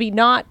who's maybe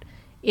not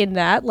in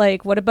that,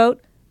 like, what about,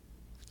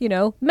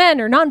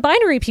 men or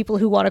non-binary people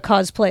who want to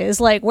cosplay,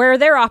 is like, where are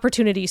their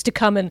opportunities to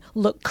come and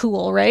look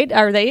cool, right?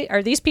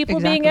 Are these people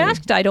being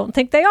asked? I don't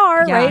think they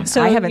are, Yeah, right?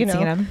 So I haven't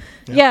seen them.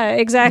 Yeah,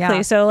 exactly.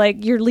 Yeah. So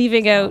like you're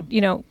leaving out,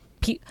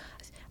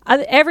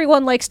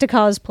 everyone likes to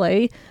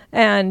cosplay.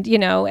 and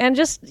and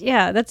just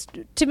that's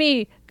to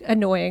me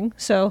annoying.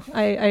 So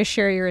I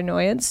share your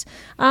annoyance.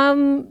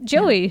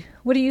 Joey,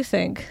 what do you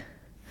think?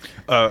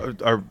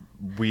 Are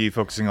we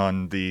focusing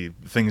on the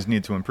things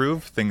need to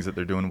improve, things that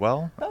they're doing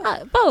well?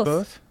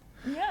 Both.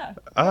 Yeah.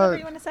 Whatever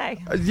you want to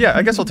say. Yeah,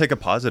 I guess I'll take a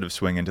positive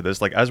swing into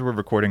this. Like, as we're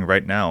recording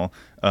right now,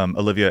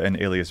 Olivia and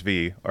Alias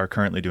V are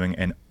currently doing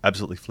an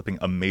absolutely flipping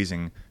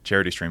amazing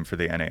charity stream for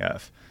the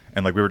NAF.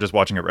 And like, we were just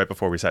watching it right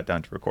before we sat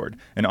down to record.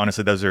 And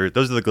honestly, those are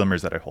the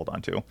glimmers that I hold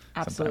on to.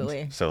 Absolutely.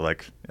 Sometimes. So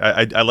like,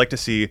 I like to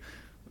see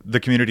the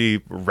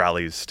community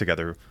rallies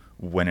together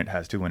when it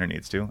has to, when it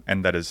needs to,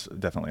 and that is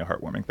definitely a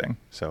heartwarming thing.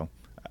 So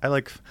I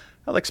like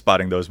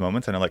spotting those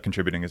moments, and I like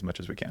contributing as much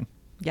as we can.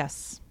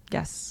 Yes.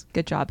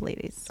 Good job,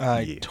 ladies.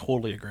 I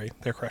totally agree.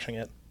 They're crushing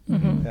it.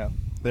 Yeah,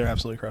 they're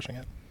absolutely crushing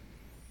it.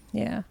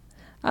 Yeah.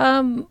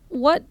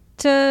 What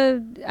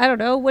I don't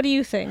know. What do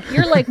you think?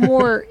 You're like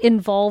more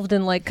involved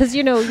in like, because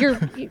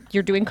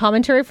you're doing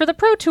commentary for the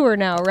Pro Tour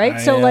now, right?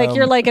 So like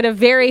you're like at a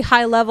very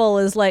high level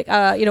as like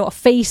a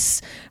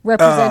face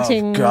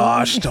representing. Oh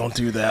gosh, don't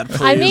do that,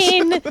 please. I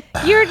mean,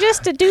 you're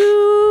just a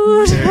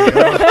dude.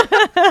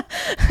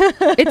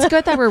 It's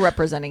good that we're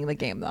representing the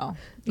game, though.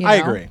 I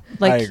agree.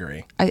 I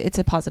agree. It's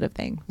a positive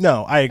thing.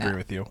 No, I agree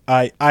with you.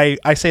 I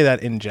say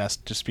that in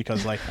jest, just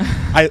because like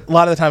a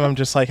lot of the time I'm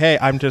just like, hey,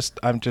 I'm just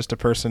a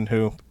person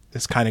who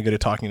is kind of good at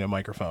talking to a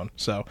microphone.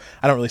 So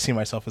I don't really see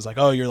myself as like,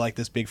 oh, you're like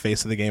this big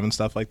face of the game and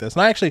stuff like this.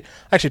 And I actually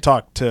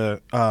talked to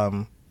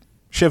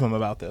Shivam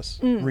about this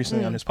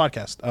recently on his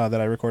podcast that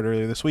I recorded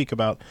earlier this week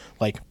about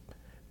like,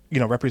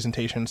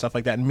 representation and stuff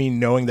like that, and me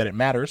knowing that it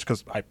matters,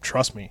 because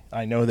trust me,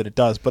 I know that it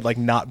does, but like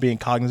not being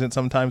cognizant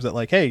sometimes that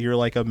like, hey, you're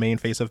like a main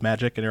face of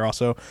Magic and you're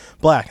also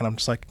black, and I'm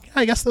just like, yeah,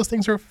 I guess those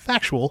things are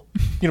factual,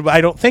 but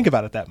I don't think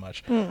about it that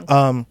much.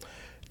 To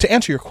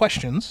answer your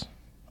questions,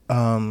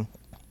 I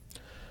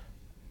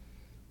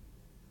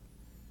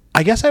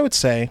guess I would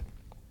say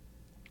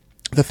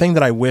the thing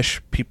that I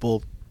wish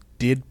people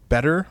did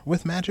better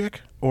with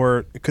Magic,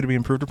 or it could be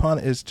improved upon,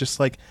 is just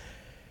like,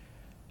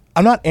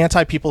 I'm not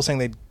anti people saying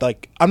they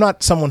like. I'm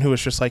not someone who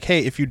is just like, hey,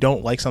 if you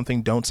don't like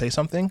something, don't say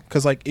something.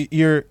 Because like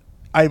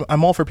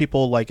I'm all for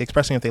people like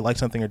expressing if they like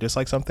something or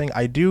dislike something.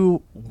 I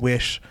do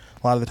wish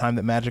a lot of the time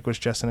that Magic was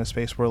just in a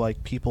space where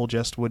like people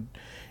just would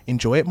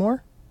enjoy it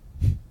more.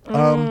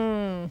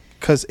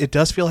 Because it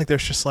does feel like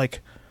there's just like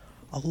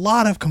a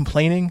lot of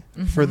complaining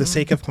for the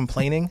sake of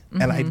complaining,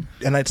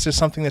 and it's just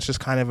something that's just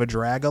kind of a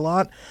drag a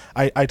lot.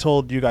 I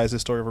told you guys this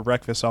story over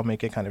breakfast, so I'll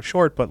make it kind of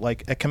short, but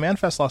like at Command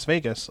Fest Las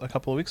Vegas a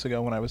couple of weeks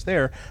ago when I was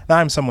there, now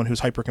I'm someone who's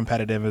hyper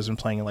competitive, has been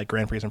playing in like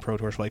Grand Prix and Pro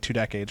Tours for like 2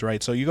 decades,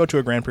 right? So you go to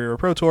a Grand Prix or a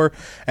Pro Tour,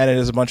 and it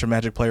is a bunch of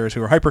Magic players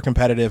who are hyper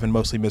competitive and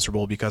mostly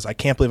miserable because I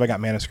can't believe I got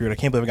mana screwed, I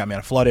can't believe I got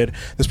mana flooded,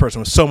 this person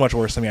was so much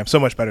worse than me, I'm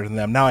so much better than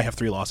them, now I have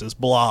 3 losses,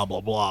 blah,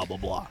 blah, blah, blah,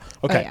 blah.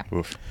 Okay.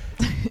 Oh,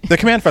 yeah. The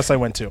Command Fest I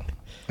went to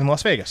in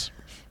Las Vegas.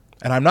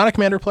 And I'm not a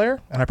Commander player,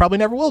 and I probably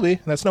never will be,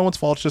 and that's no one's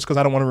fault, it's just because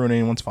I don't want to ruin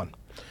anyone's fun.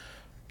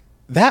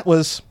 That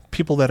was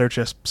people that are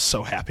just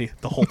so happy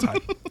the whole time.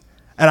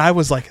 And I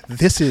was like,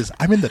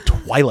 I'm in the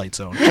Twilight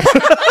Zone.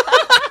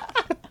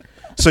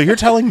 So you're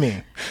telling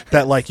me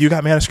that like you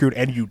got mana screwed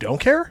and you don't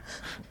care?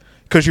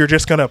 Because you're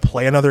just going to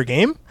play another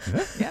game?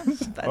 Yeah.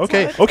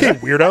 Okay,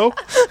 weirdo.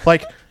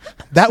 Like,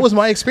 that was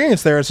my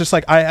experience there. It's just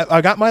like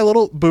I got my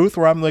little booth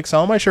where I'm like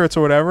selling my shirts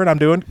or whatever, and I'm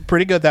doing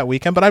pretty good that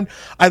weekend, but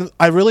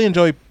I really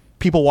enjoy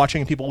people watching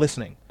and people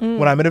listening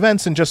when I'm at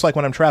events and just like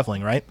when I'm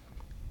traveling, right?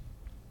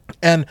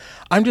 And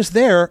I'm just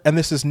there, and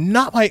this is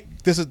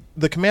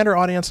the Commander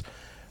audience.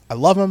 I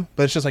love them,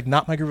 but it's just like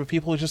not my group of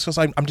people. It's just because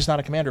I'm just not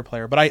a Commander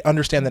player. But I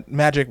understand that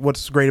Magic,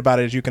 what's great about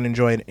it is you can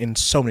enjoy it in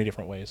so many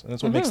different ways, and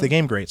that's what makes the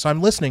game great. So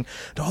I'm listening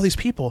to all these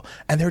people,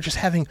 and they're just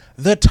having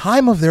the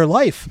time of their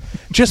life,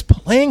 just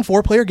playing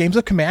 4-player games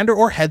of Commander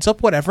or Heads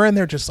Up, whatever, and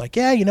they're just like,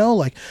 yeah,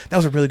 like that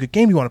was a really good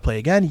game. You want to play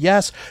again?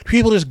 Yes.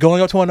 People just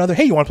going up to one another,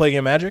 hey, you want to play a game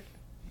of Magic?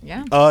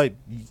 Yeah.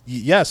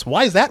 Yes.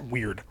 Why is that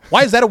weird?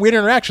 Why is that a weird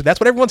interaction? That's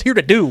what everyone's here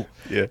to do.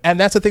 Yeah. And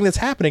that's the thing that's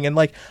happening. And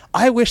like,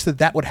 I wish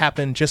that would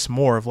happen just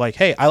more of like,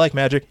 hey, I like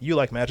Magic. You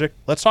like Magic.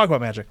 Let's talk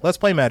about Magic. Let's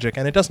play Magic.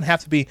 And it doesn't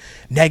have to be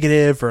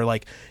negative or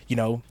like,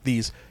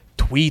 these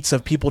tweets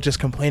of people just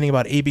complaining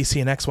about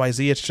ABC and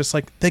XYZ. It's just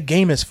like, the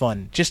game is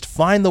fun. Just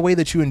find the way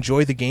that you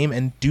enjoy the game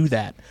and do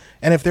that.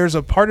 And if there's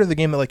a part of the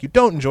game that like you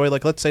don't enjoy,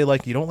 like let's say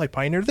like you don't like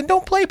Pioneer, then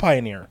don't play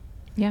Pioneer.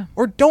 Yeah.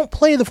 Or don't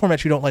play the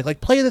format you don't like.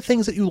 Like, play the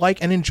things that you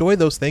like and enjoy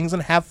those things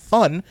and have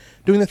fun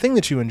doing the thing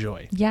that you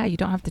enjoy. Yeah, you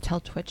don't have to tell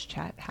Twitch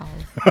chat how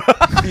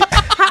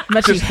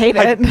much you hate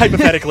it.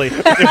 Hypothetically,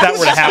 if that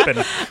were to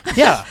happen.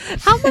 Yeah.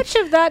 How much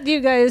of that do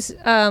you guys,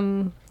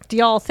 do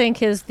y'all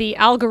think is the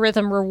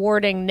algorithm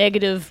rewarding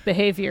negative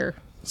behavior?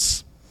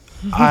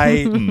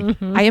 I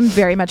am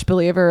very much a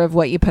believer of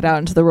what you put out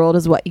into the world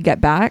is what you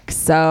get back.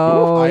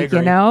 So, I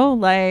agree.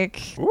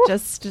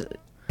 just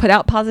put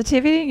out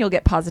positivity and you'll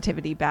get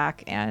positivity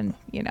back, and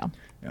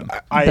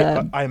I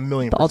the a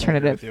million the percent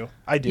agree alternative. with you.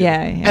 I do.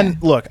 Yeah, yeah.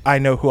 And look, I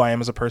know who I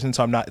am as a person,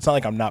 so it's not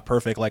like I'm not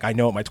perfect. Like, I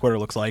know what my Twitter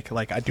looks like.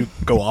 Like, I do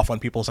go off on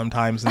people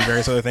sometimes and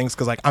various other things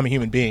because, like, I'm a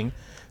human being.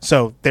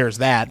 So there's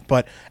that.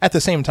 But at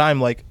the same time,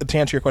 like, to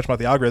answer your question about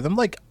the algorithm,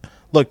 like,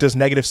 look, does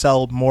negative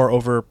sell more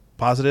over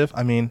positive?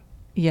 I mean,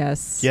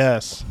 Yes.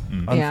 yes,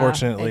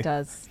 unfortunately. Yeah, it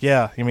does.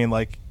 Yeah, I mean,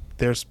 like,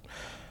 there's,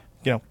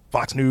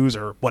 Fox News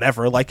or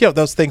whatever, like,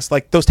 those things,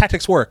 like, those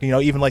tactics work,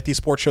 even like these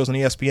sports shows on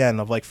ESPN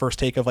of, like, first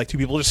take of, like, two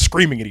people just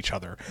screaming at each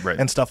other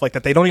and stuff like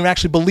that. They don't even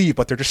actually believe,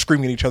 but they're just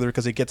screaming at each other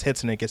because it gets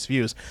hits and it gets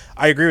views.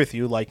 I agree with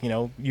you. Like,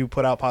 you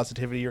put out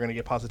positivity, you're going to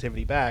get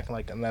positivity back.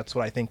 Like, and that's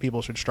what I think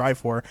people should strive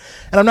for.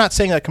 And I'm not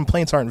saying that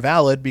complaints aren't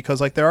valid because,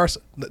 like,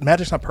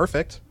 Magic's not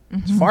perfect.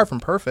 It's far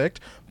from perfect,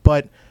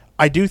 but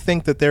I do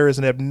think that there is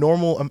an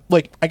abnormal,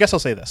 I guess I'll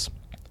say this.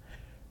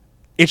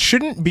 It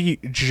shouldn't be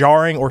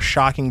jarring or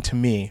shocking to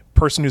me,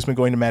 person who's been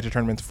going to Magic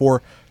tournaments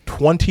for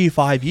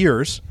 25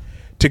 years,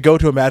 to go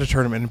to a Magic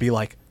tournament and be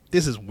like,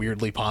 this is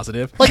weirdly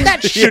positive. Like,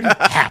 that shouldn't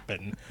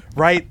happen,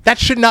 right? That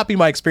should not be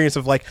my experience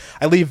of, like,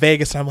 I leave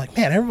Vegas and I'm like,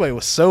 man, everybody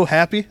was so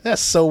happy.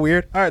 That's so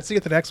weird. All right, see you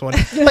at the next one.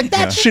 Like,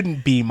 that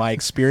shouldn't be my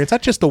experience.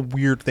 That's just a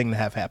weird thing to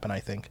have happen, I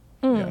think.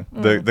 Yeah.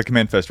 The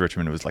Command Fest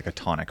Richmond was like a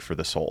tonic for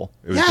the soul.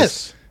 It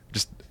was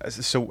just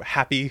so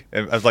happy.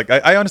 I was like,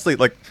 I honestly,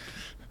 like,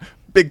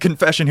 big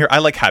confession here, I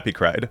like happy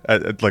cried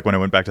like when I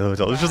went back to the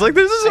hotel. It was just like,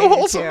 this is so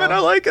wholesome and I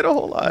like it a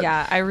whole lot.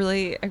 Yeah, I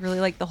really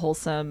like the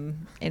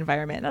wholesome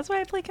environment. That's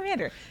why I play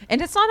Commander. And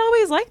it's not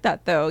always like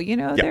that though.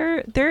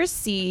 There's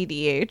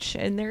CEDH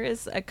and there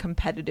is a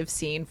competitive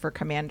scene for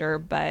Commander,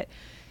 but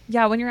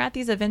yeah, when you're at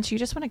these events, you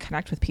just want to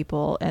connect with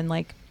people. And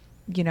like,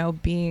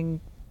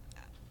 being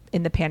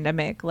in the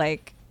pandemic,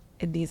 like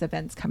in these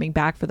events coming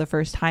back for the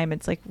first time,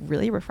 it's like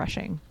really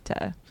refreshing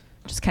to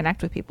just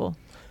connect with people.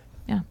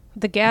 Yeah.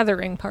 The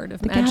gathering part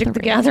of The Magic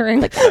gathering.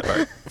 the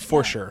Gathering.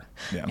 For sure.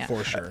 Yeah.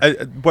 For sure.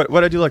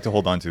 What I do like to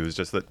hold on to is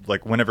just that,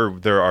 like, whenever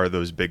there are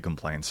those big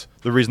complaints,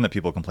 the reason that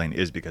people complain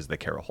is because they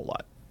care a whole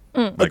lot.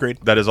 Like, Agreed.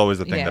 That is always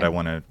the thing Yeah. that I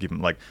want to keep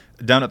them, like,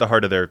 down at the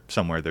heart of there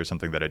somewhere. There's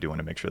something that I do want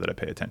to make sure that I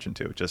pay attention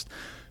to. Just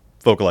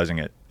vocalizing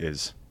it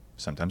is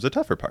sometimes the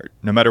tougher part,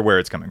 no matter where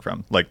it's coming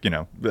from. Like,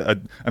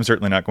 I'm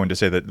certainly not going to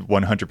say that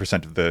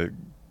 100% of the,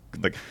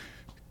 like,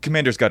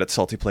 Commander's got its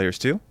salty players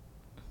too.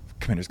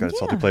 Commander's got its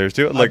salty players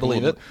too. Like,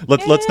 believe it.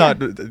 Let's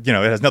not, it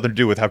has nothing to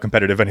do with how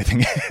competitive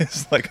anything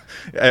is. Like,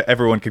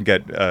 everyone can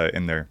get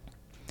in their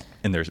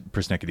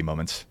persnickety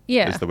moments.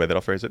 Yeah. Is the way that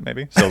I'll phrase it,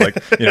 maybe. So, like,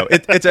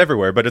 it's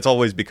everywhere, but it's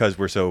always because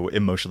we're so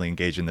emotionally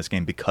engaged in this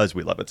game because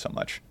we love it so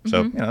much.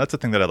 So, that's the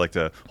thing that I like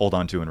to hold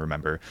on to and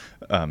remember.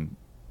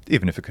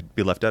 Even if it could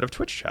be left out of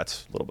Twitch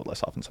chats a little bit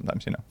less often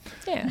sometimes,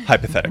 Yeah.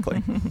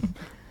 hypothetically.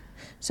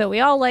 So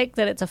we all like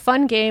that it's a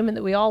fun game and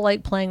that we all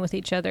like playing with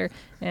each other,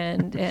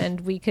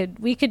 and we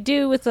could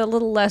do with a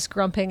little less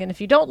grumping. And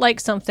if you don't like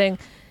something,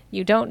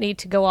 you don't need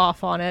to go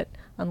off on it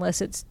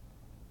unless it's,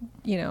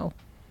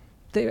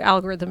 the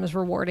algorithm is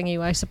rewarding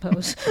you, I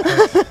suppose.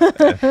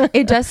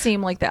 It does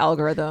seem like the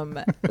algorithm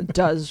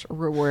does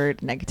reward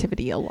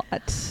negativity a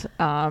lot.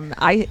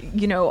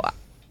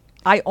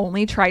 I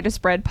only try to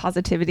spread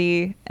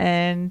positivity,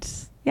 and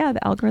yeah,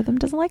 the algorithm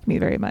doesn't like me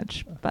very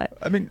much. But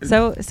I mean,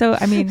 but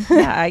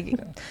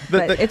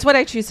it's what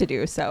I choose to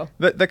do. So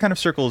that kind of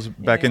circles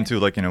back Yeah. into,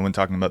 like, when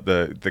talking about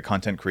the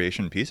content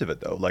creation piece of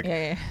it, though. Like,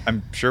 Yeah.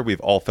 I'm sure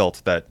we've all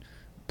felt that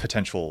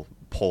potential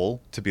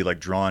pull to be, like,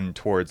 drawn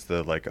towards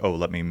the, like, oh,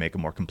 let me make a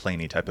more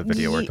complainy type of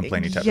video or a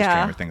complainy type of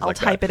stream or things I'll like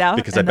that. type it out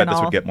because I and bet then this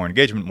I'll would get more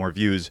engagement, more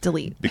views,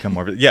 delete. become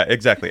more. Yeah,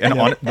 exactly. And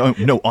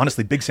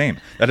honestly, big same.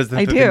 That is the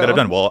I thing that do. I've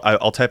done. Well,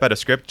 I'll type out a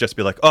script, just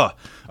be like, oh,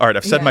 all right,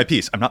 I've said Yeah. my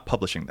piece. I'm not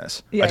publishing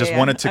this. Yeah, I just yeah.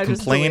 wanted to I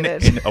just complain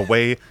delete in it. a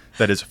way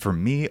that is for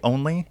me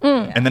only,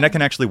 and then I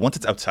can actually, once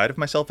it's outside of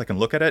myself, I can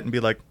look at it and be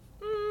like,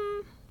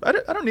 I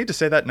don't need to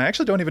say that, and I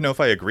actually don't even know if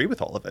I agree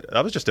with all of it.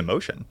 That was just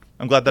emotion.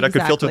 I'm glad that I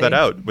could filter that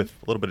Exactly. out with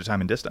a little bit of time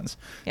and distance.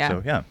 Yeah.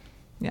 So, yeah.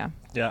 yeah.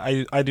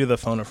 Yeah, I do the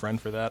phone a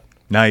friend for that.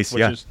 Nice,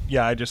 Which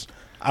yeah. is,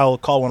 I'll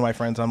call one of my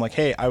friends. I'm like,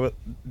 hey,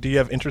 do you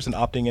have interest in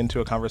opting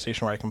into a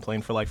conversation where I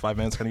complain for like 5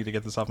 minutes? I need to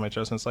get this off my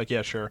chest. And it's like,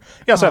 yeah, sure.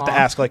 You also have to Aw.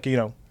 ask, like,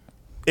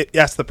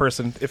 ask the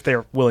person if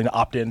they're willing to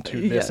opt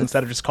into this Yes.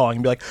 instead of just calling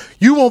and be like,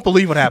 you won't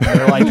believe what happened.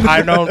 They're like,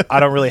 I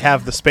don't really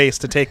have the space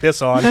to take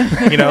this on,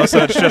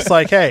 So it's just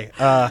like, hey,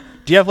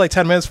 do you have like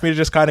 10 minutes for me to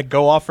just kind of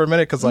go off for a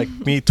minute? Because like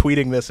me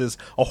tweeting this is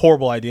a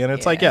horrible idea. And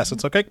it's like, Yeah. yes,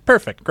 it's okay.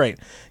 Perfect. Great.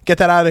 Get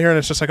that out of here. And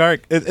it's just like, all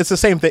right, it's the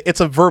same thing. It's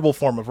a verbal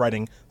form of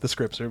writing the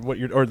scripts or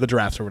or the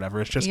drafts or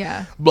whatever. It's just,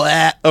 Yeah.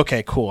 blah.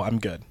 Okay, cool. I'm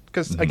good.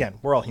 Because again,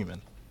 we're all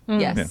human.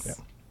 Yes.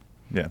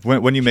 Yeah.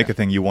 When you make a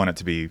thing, you want it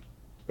to be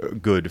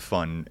good,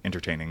 fun,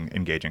 entertaining,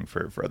 engaging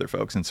for other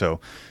folks. And so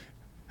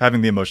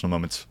having the emotional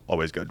moments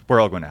always good. We're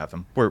all going to have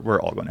them. We're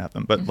all going to have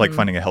them. But like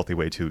finding a healthy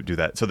way to do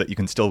that so that you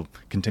can still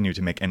continue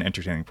to make an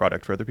entertaining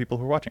product for other people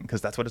who are watching, because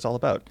that's what it's all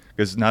about.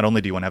 Because not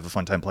only do you want to have a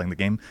fun time playing the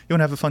game, you want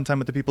to have a fun time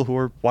with the people who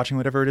are watching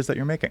whatever it is that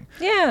you're making.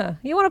 Yeah,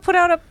 you want to put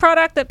out a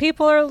product that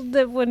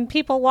when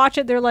people watch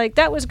it, they're like,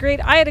 that was great.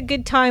 I had a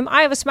good time.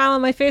 I have a smile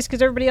on my face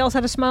because everybody else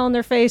had a smile on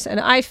their face, and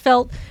I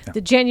felt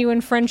the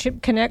genuine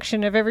friendship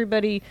connection of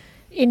everybody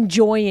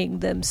enjoying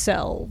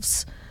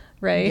themselves.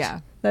 Right?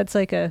 Yeah. That's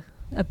like a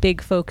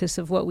big focus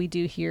of what we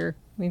do here.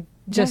 I mean,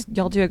 just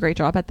Y'all do a great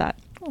job at that.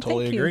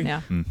 Totally thank you. agree.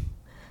 Yeah.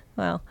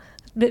 Well,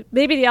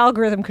 maybe the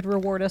algorithm could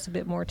reward us a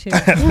bit more too.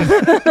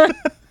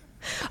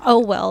 Oh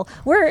well,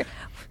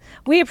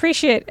 we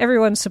appreciate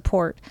everyone's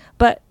support,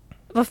 but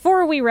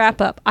before we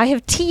wrap up, I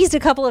have teased a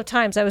couple of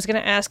times I was going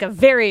to ask a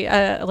very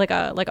like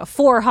a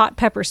 4 hot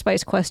pepper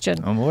spice question.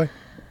 Oh boy.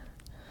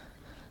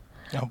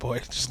 Oh boy,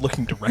 just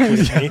looking directly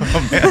at me.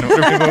 Oh man,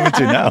 what are we moving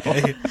to now?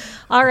 Hey,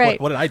 All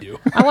right, what did I do?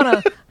 I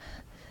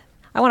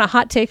want a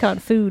hot take on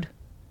food.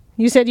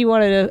 You said you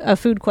wanted a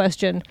food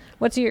question.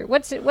 What's your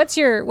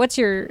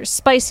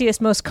spiciest,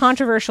 most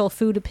controversial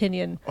food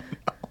opinion?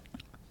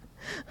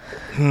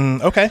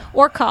 Okay.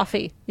 Or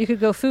coffee. You could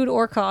go food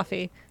or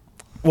coffee.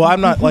 Well,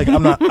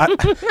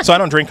 so I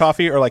don't drink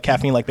coffee or like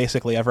caffeine like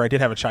basically ever. I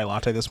did have a chai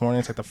latte this morning.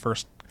 It's like the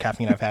first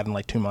caffeine I've had in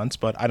like 2 months,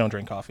 but I don't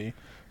drink coffee.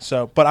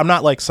 So, but I'm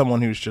not like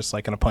someone who's just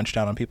like going to punch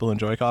down on people who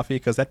enjoy coffee,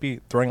 because that'd be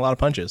throwing a lot of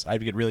punches.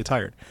 I'd get really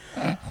tired.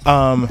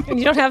 And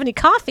you don't have any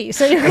coffee,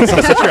 so you're That's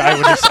also true.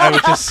 I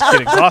would just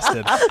get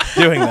exhausted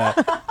doing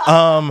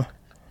that.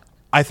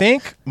 I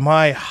think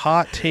my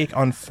hot take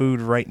on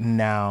food right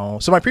now.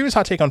 So my previous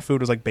hot take on food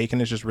was like bacon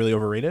is just really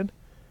overrated.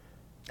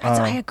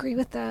 I agree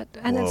with that.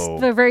 And Whoa.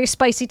 that's a very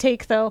spicy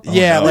take, though.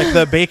 Yeah, no. like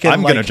the bacon.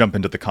 I'm like, gonna jump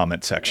into the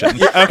comment section.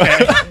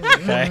 Okay.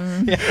 Okay.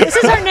 Yeah. This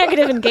is our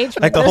negative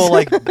engagement. Like the whole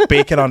like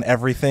bacon on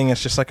everything.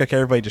 It's just like, okay,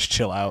 everybody just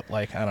chill out.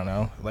 Like, I don't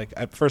know. Like,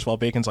 first of all,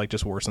 bacon's like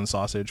just worse than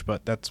sausage,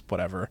 but that's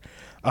whatever.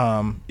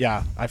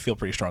 Yeah, I feel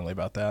pretty strongly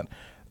about that.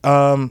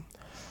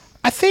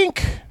 I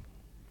think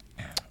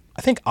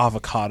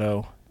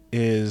avocado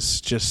is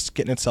just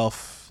getting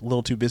itself a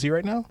little too busy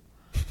right now.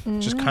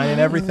 Just kind of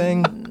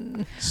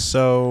everything.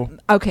 So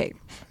Okay.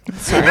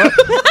 So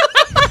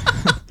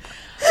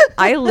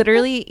I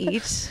literally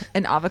eat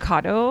an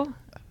avocado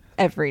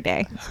every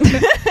day.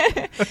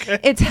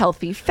 It's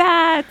healthy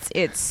fats.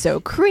 It's so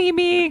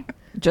creamy.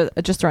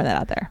 Just throwing that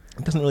out there.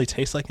 it doesn't really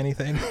taste like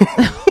anything.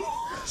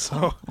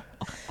 So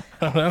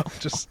I don't know.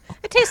 Just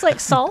it tastes like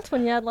salt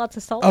when you add lots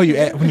of salt. when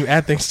you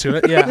add things to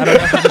it. Yeah, I don't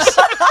know.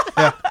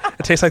 Yeah,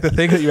 it tastes like the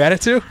thing that you add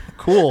it to.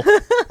 Cool.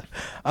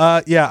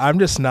 Yeah, I'm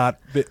just not.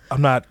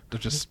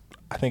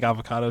 I think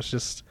avocado's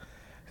just.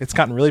 It's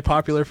gotten really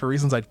popular for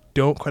reasons I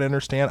don't quite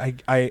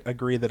understand. I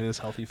agree that it is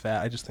healthy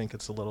fat. I just think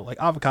it's a little like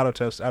avocado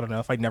toast. I don't know.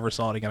 If I never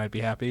saw it again, I'd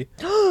be happy.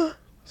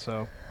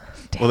 So.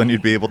 Well, then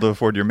you'd be able to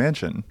afford your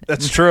mansion.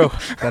 That's true.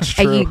 That's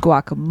I true. eat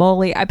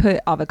guacamole. I put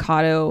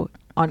avocado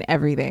on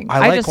everything. I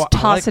I, like just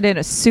toss it in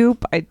a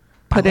soup. I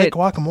put like it.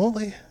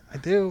 guacamole. I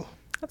do.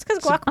 That's because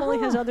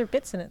guacamole has other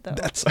bits in it, though.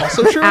 That's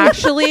also true.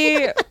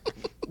 Actually,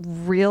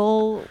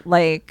 real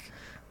like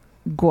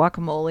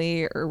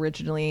guacamole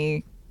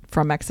originally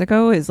from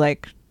Mexico is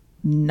like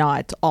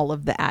not all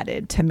of the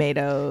added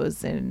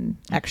tomatoes and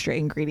extra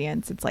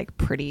ingredients. It's like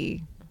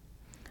pretty.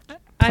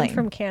 I'm plain.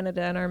 from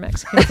Canada, and our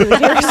Mexican food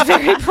here is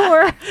very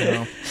poor. You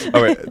know.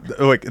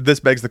 Oh wait, this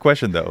begs the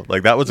question though.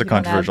 Like that was a You don't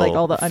add, controversial like,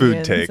 all the food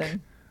onions take.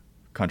 and-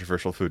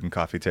 Controversial food and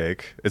coffee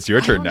take. It's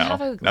your I turn don't now.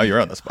 have a- Now you're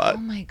on the spot.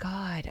 Oh my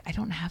god, I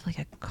don't have like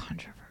a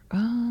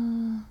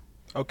controversial.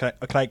 Okay,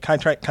 can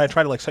I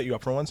try to like set you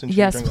up for once? And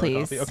Yes, drink a lot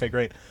of please. coffee? Okay,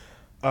 great.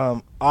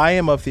 I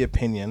am of the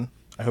opinion.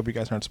 I hope you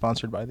guys aren't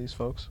sponsored by these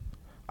folks.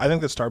 I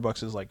think that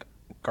Starbucks is like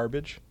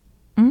garbage.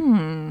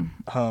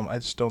 I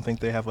just don't think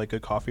they have like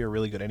good coffee or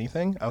really good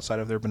anything outside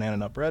of their banana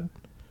nut bread.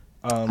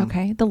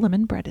 Okay, the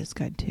lemon bread is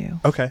good too.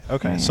 Okay.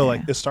 So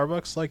like, Yeah. is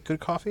Starbucks like good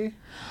coffee?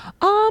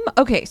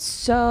 Okay,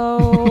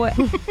 so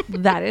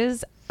that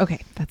is okay.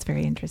 That's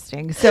very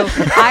interesting. So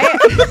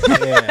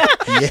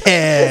I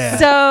Yeah.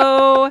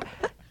 so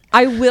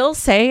I will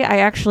say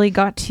I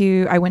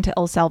went to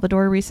El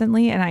Salvador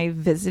recently and I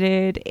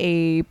visited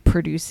a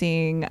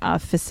producing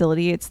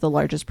facility. It's the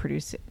largest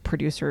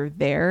producer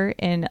there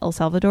in El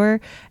Salvador,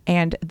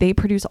 and they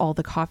produce all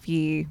the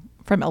coffee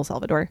from El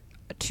Salvador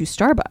to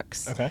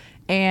Starbucks. Okay.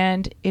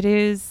 And it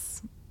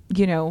is,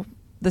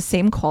 the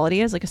same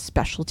quality as like a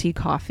specialty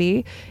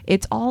coffee.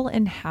 It's all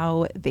in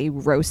how they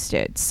roast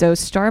it. So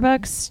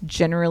Starbucks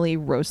generally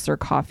roasts their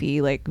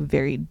coffee like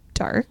very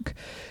dark.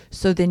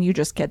 So then you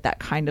just get that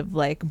kind of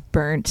like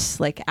burnt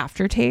like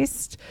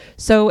aftertaste.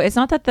 So it's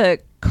not that the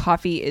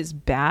coffee is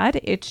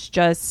bad. It's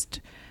just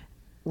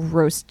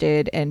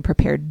roasted and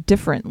prepared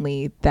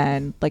differently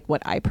than like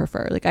what I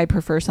prefer. Like I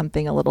prefer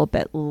something a little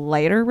bit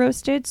lighter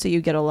roasted, so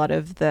you get a lot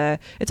of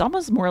it's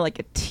almost more like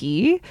a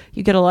tea.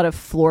 You get a lot of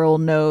floral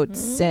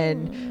notes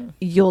and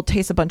you'll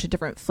taste a bunch of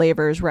different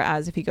flavors,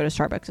 whereas if you go to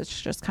Starbucks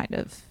it's just kind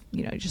of,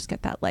 you just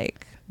get that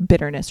like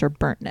bitterness or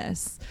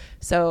burntness.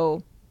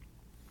 So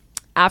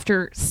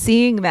after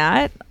seeing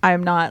that,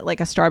 I'm not like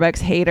a Starbucks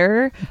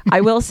hater.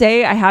 I will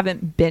say I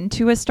haven't been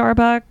to a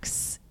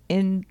Starbucks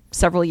in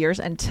several years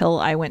until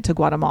I went to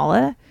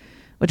Guatemala,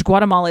 which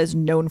Guatemala is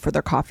known for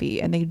their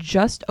coffee, and they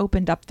just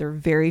opened up their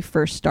very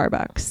first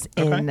Starbucks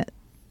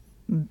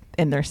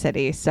in their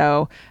city.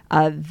 So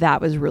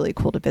that was really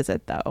cool to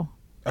visit, though.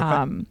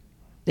 Okay.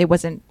 It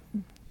wasn't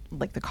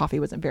like the coffee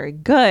wasn't very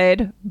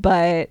good,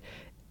 but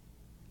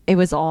it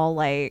was all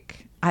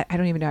like I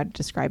don't even know how to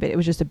describe it. It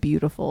was just a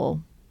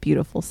beautiful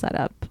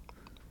setup.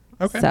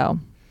 Okay. So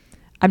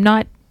I'm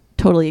not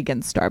totally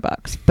against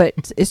Starbucks,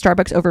 but is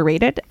Starbucks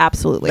overrated?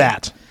 Absolutely.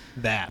 That.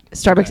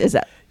 Starbucks Okay. is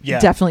Yeah.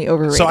 definitely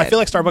overrated. So I feel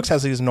like Starbucks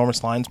has these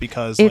enormous lines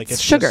because It's like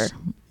it's sugar. just-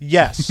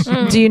 yes.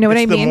 Do you know what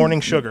It's I mean? the morning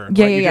sugar. Yeah, Like,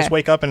 yeah, you just yeah.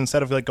 wake up and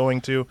instead of like going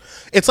to,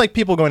 it's like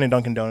people going to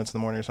Dunkin' Donuts in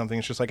the morning or something.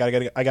 It's just like I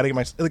gotta get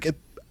my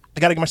I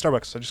gotta get my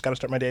Starbucks. I just gotta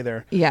start my day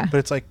there. Yeah. But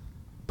it's like,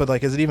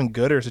 is it even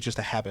good or is it just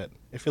a habit?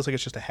 It feels like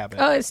it's just a habit.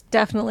 Oh, it's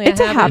definitely It's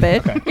a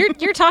habit. Okay.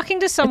 You're talking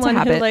to someone who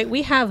habit. like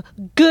we have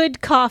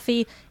good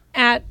coffee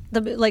at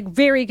the like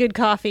very good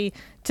coffee.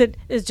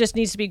 It just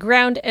needs to be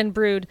ground and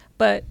brewed.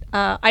 But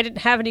I didn't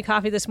have any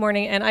coffee this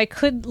morning, and I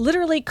could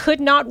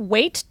not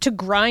wait to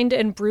grind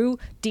and brew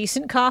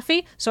decent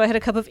coffee. So I had a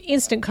cup of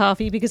instant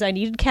coffee because I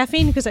needed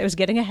caffeine because I was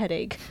getting a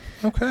headache.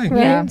 Okay. Right?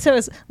 Yeah. So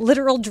it's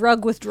literal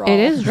drug withdrawal. It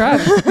is drug.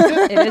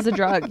 It is a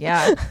drug.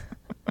 Yeah.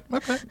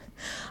 Okay.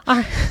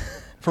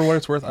 For what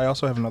it's worth, I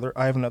also have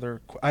I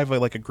have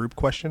like a group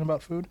question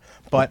about food,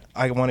 but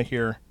I want to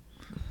hear.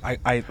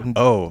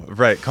 Oh,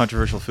 right.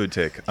 Controversial food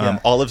take. Yeah.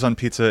 Olives on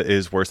pizza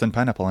is worse than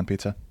pineapple on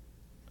pizza.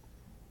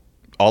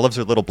 Olives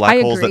are little black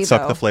I holes agree, that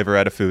suck though. the flavor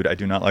out of food. I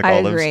do not like I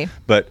olives. agree.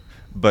 But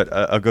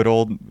a good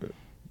old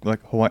like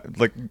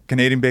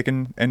Canadian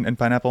bacon and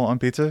pineapple on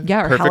pizza.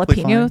 Yeah, or perfectly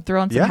jalapeno. fine.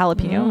 Throw in some Yeah,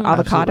 jalapeno,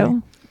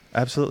 avocado.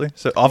 Absolutely.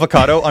 So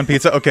avocado on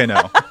pizza? Okay,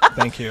 no.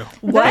 Thank you.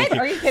 What? Thank you.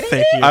 Are you kidding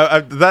Thank me?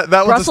 you. That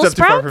was Brussels a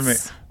step too far for me.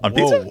 sprouts? On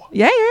pizza? Whoa.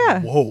 Yeah, yeah, yeah.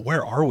 Whoa,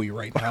 where are we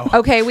right now?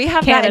 Okay, we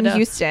have that in Canada.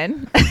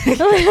 Houston.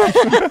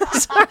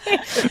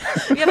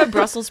 We have a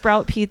Brussels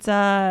sprout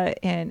pizza,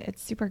 and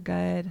it's super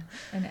good,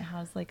 and it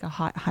has like a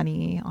hot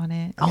honey on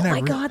it. I mean, Oh I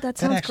my God, that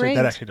sounds actually, great.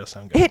 That actually does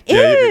sound good. It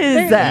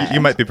Yeah, is. you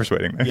might be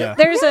persuading me. Yeah.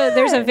 There's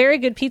a very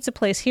good pizza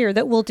place here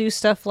that will do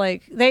stuff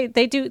like they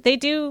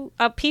do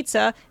a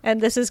pizza,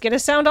 and this is gonna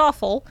sound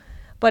awful,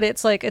 but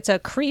it's a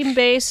cream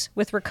base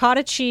with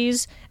ricotta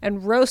cheese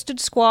and roasted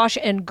squash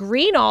and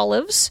green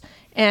olives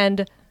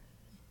and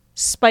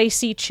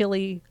spicy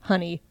chili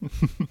honey,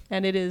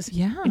 and it is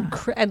Yeah.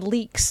 and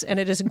leeks, and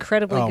it is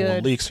incredibly Oh, well,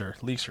 good. leeks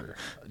are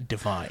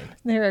divine.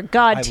 They're a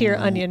god I tier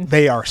l- onion.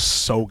 They are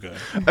so good.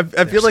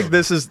 I feel like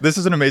this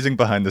is an amazing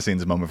behind the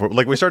scenes moment.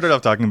 Like we started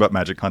off talking about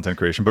magic content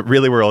creation, but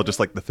really we're all just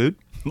like the food.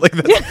 Like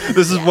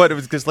this is what it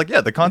was because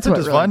the content what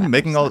is really fun. matters.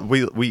 Making all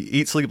we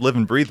eat, sleep, live,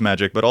 and breathe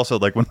magic, but also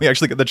like when we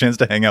actually get the chance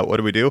to hang out,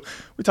 what do?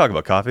 We talk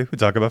about coffee. We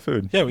talk about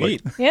food. Yeah, we Like,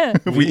 eat. Yeah,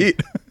 We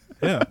eat.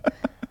 Yeah.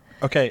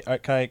 Okay,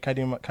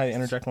 can I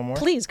interject one more?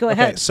 please go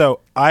Okay, ahead.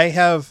 so I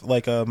have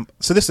like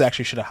so this is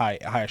actually how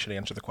I should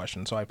answer the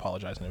question, so I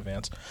apologize in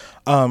advance.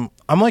 I'm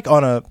like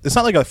it's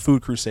not like a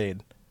food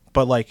crusade,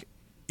 but like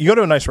you go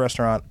to a nice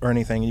restaurant or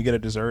anything, you get a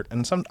dessert,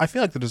 and I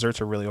feel like the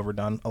desserts are really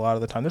overdone a lot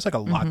of the time. There's like a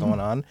lot going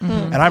on,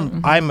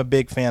 and I'm a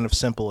big fan of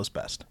simple is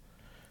best.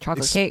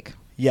 Chocolate It's- cake.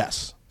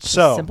 Yes.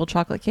 So Simple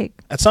chocolate cake.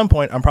 at some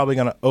point, I'm probably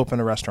going to open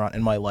a restaurant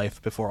in my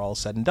life before all is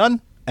said and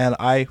done. And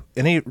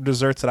any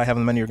desserts that I have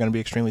on the menu are going to be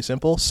extremely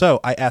simple. So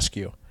I ask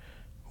you,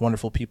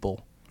 wonderful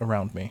people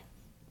around me,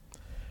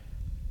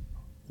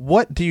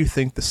 what do you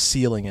think the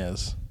ceiling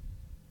is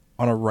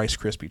on a Rice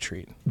Krispie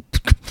treat?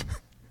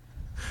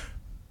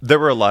 There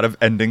were a lot of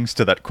endings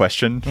to that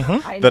question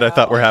I that I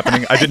thought know. were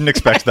happening. I didn't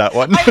expect that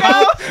one.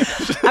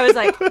 I was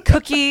like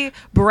cookie,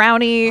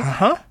 brownie.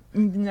 Huh?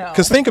 No.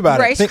 Because think about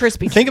Rice it. Krispie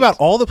Think treat. about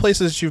all the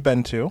places that you've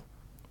been to,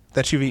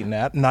 that you've eaten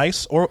at,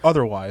 nice or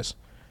otherwise.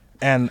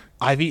 And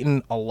I've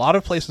eaten a lot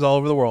of places all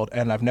over the world,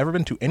 and I've never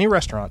been to any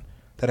restaurant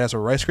that has a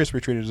Rice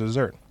Krispie treat as a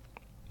dessert.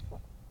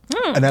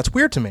 And that's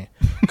weird to me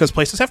because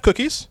places have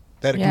cookies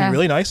that can Yeah. be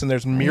really nice, and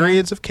there's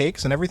myriads of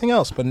cakes and everything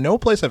else. But no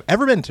place I've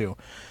ever been to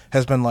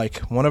has been like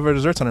one of our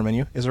desserts on our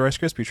menu is a Rice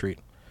Krispie treat.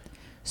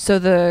 So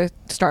the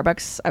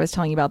Starbucks I was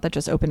telling you about that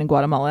just opened in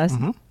Guatemala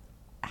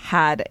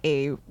had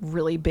a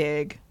really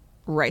big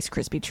Rice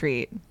Krispie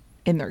treat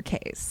in their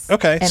case.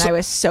 Okay, And so- I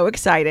was so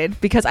excited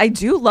because I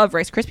do love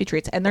Rice Krispie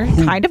treats, and they're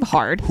kind of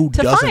hard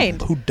to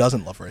find. Who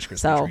doesn't love Rice Krispie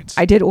So treats?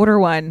 I did order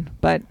one,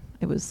 but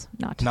it was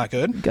not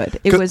Good? Good.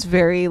 It Good. was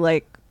very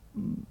like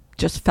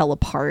just fell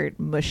apart,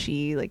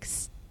 mushy, like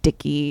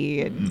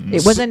sticky, and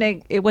it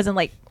wasn't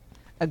like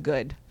a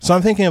good. So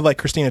I'm thinking of like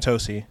Christina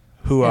Tosi,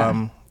 who,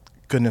 Yeah.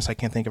 goodness, I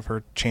can't think of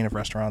her chain of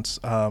restaurants,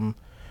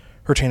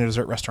 her chain of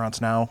dessert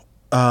restaurants now.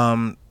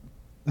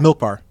 Milk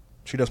Bar.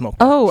 She does Milk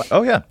Bar. Oh,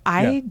 Oh yeah.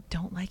 I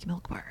don't like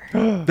Milk Bar.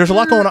 There's a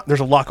lot going on. There's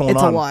a lot going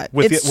It's a on lot.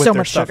 with It's with so their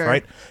much stuff, sugar.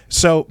 right?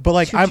 So, but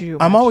like Too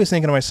I'm much. always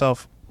thinking to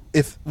myself,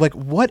 if like,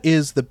 what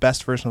is the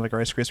best version of like a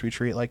Rice Krispie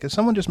treat? Like, if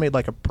someone just made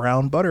like a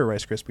brown butter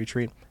Rice Krispie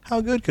treat,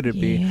 how good could it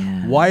be?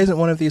 Yeah. Why isn't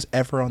one of these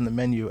ever on the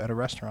menu at a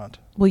restaurant?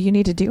 Well, you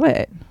need to do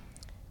it.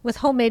 With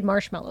homemade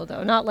marshmallow,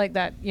 though, not like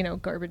that,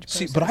 garbage.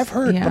 See, process. but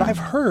I've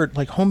heard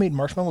like homemade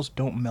marshmallows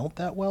don't melt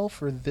that well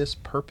for this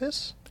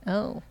purpose.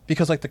 Oh.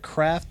 Because like the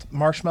Kraft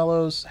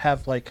marshmallows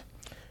have like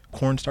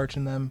cornstarch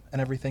in them and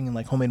everything, and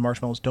like homemade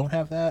marshmallows don't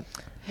have that.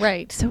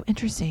 Right. So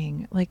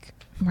interesting. Like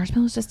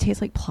marshmallows just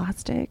taste like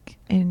plastic,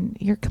 and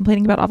you're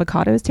complaining about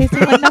avocados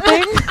tasting like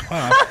nothing.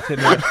 Wow,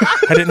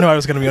 I didn't know I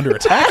was going to be under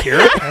attack here.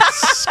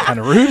 That's kind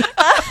of rude.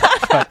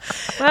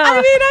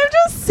 I mean, I'm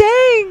just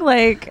saying,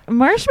 like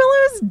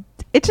marshmallows.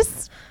 It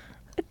just.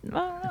 I don't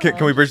know.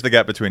 Can we bridge the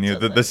gap between you?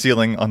 The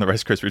ceiling on the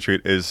Rice Krispie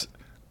treat is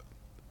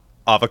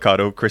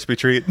avocado crispy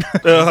treat.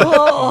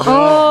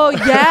 Oh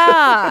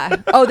yeah.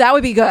 Oh, that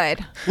would be good.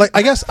 Like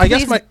I guess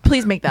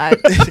Please make that.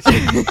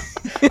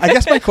 I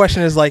guess my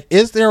question is like,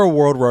 is there a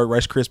world where a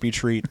Rice Krispie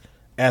treat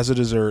as a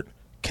dessert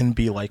can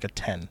be like a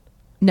 10?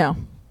 No.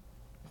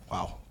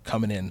 Wow,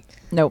 coming in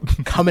Nope.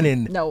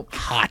 Nope.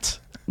 hot.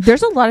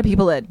 There's a lot of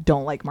people that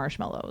don't like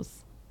marshmallows.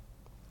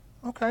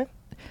 Okay.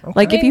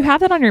 Like if you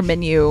have that on your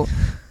menu,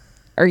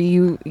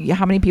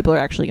 how many people are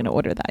actually going to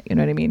order that? You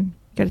know what I mean? You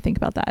got to think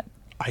about that.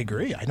 I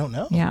agree. I don't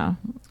know. Yeah.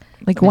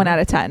 Like 1 out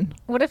of 10.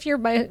 What if your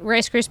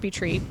Rice Krispie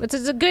treat, which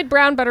is a good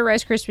brown butter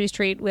Rice Krispies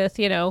treat with,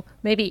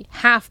 maybe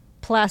half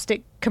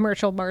plastic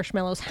commercial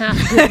marshmallows, half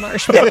good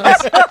marshmallows.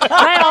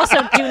 I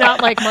also do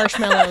not like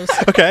marshmallows.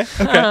 Okay.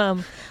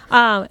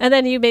 And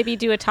then you maybe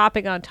do a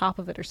topping on top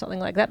of it or something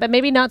like that, but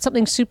maybe not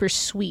something super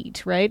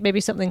sweet, right?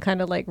 Maybe something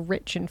kind of like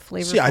rich and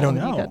flavorful. See, I don't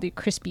know. You got the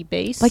crispy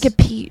base. Like a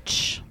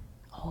peach.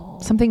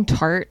 Something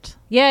tart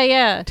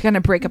Yeah. to kind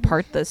of break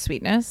apart the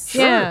sweetness.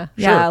 Sure. Yeah.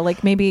 Yeah,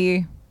 like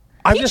maybe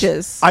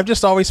peaches. I've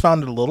just always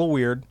found it a little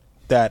weird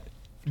that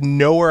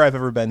nowhere I've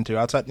ever been to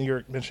outside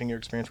you're mentioning your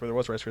experience where there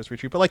was Rice Krispie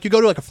treat, but like you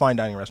go to like a fine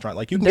dining restaurant,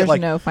 like you can There's get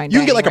like no fine you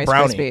can get like dining a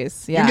Rice brownie.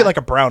 Krispies. You can get like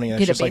a brownie, and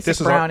Get it's a just like this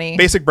basic is brownie.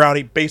 basic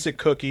brownie, basic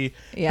cookie,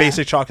 Yeah.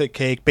 basic chocolate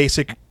cake,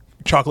 basic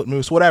chocolate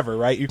mousse, whatever,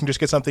 right? You can just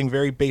get something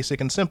very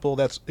basic and simple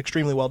that's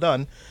extremely well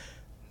done.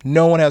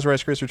 No one has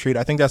Rice Krispie treat.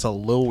 I think that's a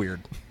little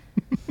weird.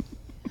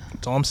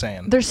 That's all I'm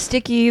saying. They're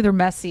sticky, they're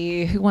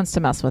messy. Who wants to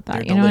mess with that?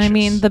 They're You know what I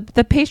mean? delicious.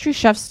 The pastry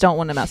chefs don't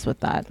want to mess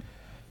with that.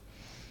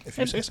 If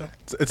you say so.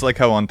 It's like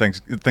how on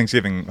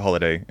Thanksgiving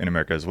holiday in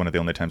America is one of the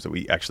only times that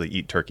we actually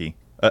eat turkey.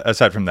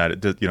 Aside from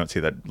that, you don't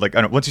see that. Like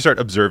once you start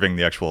observing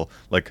the actual,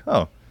 like,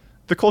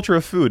 the culture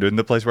of food in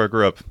the place where I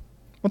grew up.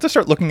 Once I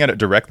start looking at it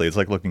directly, it's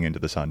like looking into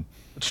the sun.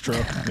 It's true.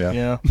 Yeah.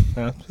 Yeah.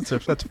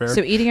 That's fair.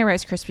 So eating a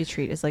Rice Krispie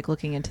treat is like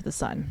looking into the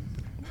sun.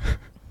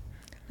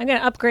 I'm going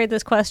to upgrade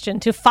this question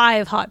to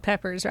 5 hot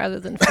peppers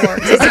rather than 4.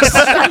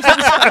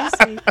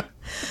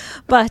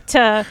 But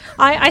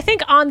I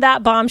think on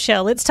that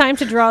bombshell, it's time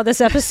to draw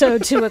this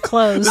episode to a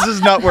close. This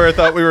is not where I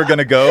thought we were going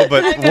to go,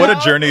 but what a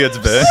journey it's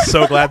been.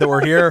 So glad that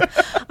we're here.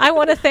 I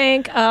want to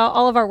thank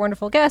all of our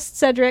wonderful guests,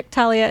 Cedric,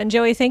 Talia, and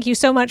Joey. Thank you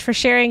so much for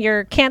sharing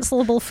your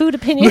cancelable food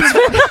opinions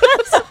with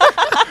us.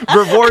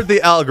 Reward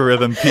the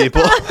algorithm,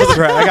 people. That's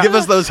right. Give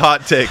us those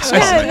hot takes.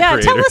 Yeah.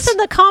 creators. Tell us in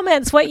the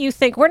comments what you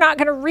think. We're not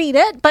going to read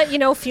it, but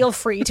feel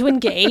free to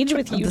engage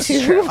with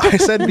YouTube. I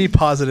said be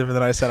positive, and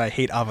then I said I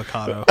hate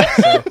avocado.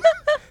 So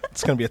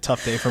it's going to be a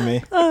tough day for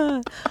me.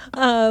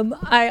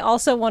 I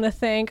also want to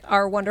thank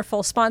our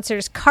wonderful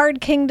sponsors, Card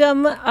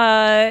Kingdom.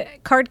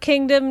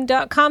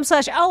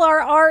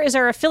 CardKingdom.com/LRR is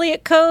our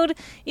affiliate code.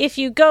 If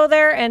you go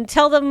there and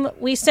tell them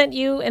we sent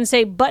you and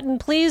say button,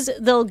 please,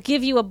 they'll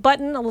give you a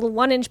button, a little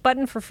 1-inch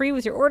button for free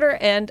with your order.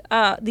 And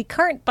the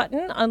current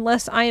button,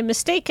 unless I am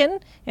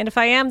mistaken, and if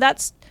I am,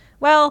 that's,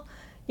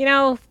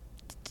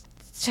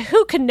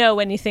 who can know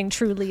anything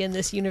truly in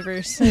this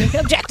universe?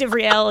 Objective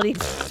reality.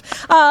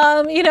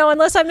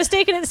 Unless I'm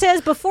mistaken, it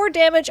says, before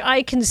damage,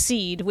 I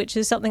concede, which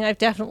is something I've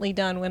definitely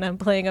done when I'm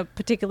playing a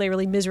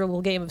particularly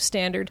miserable game of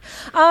Standard.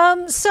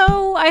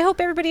 So I hope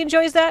everybody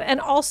enjoys that. And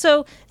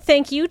also,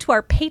 thank you to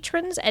our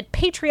patrons at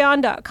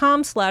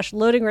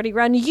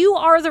patreon.com/loadingreadyrun. You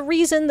are the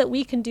reason that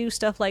we can do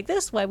stuff like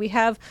this, why we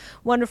have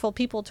wonderful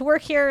people to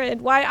work here,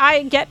 and why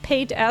I get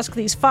paid to ask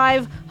these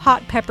 5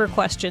 hot pepper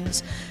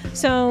questions.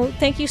 So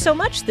thank you so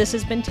much. This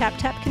has been Tap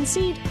Tap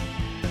Concede.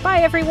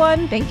 Bye,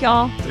 everyone. Thank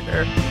y'all. Take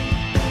care.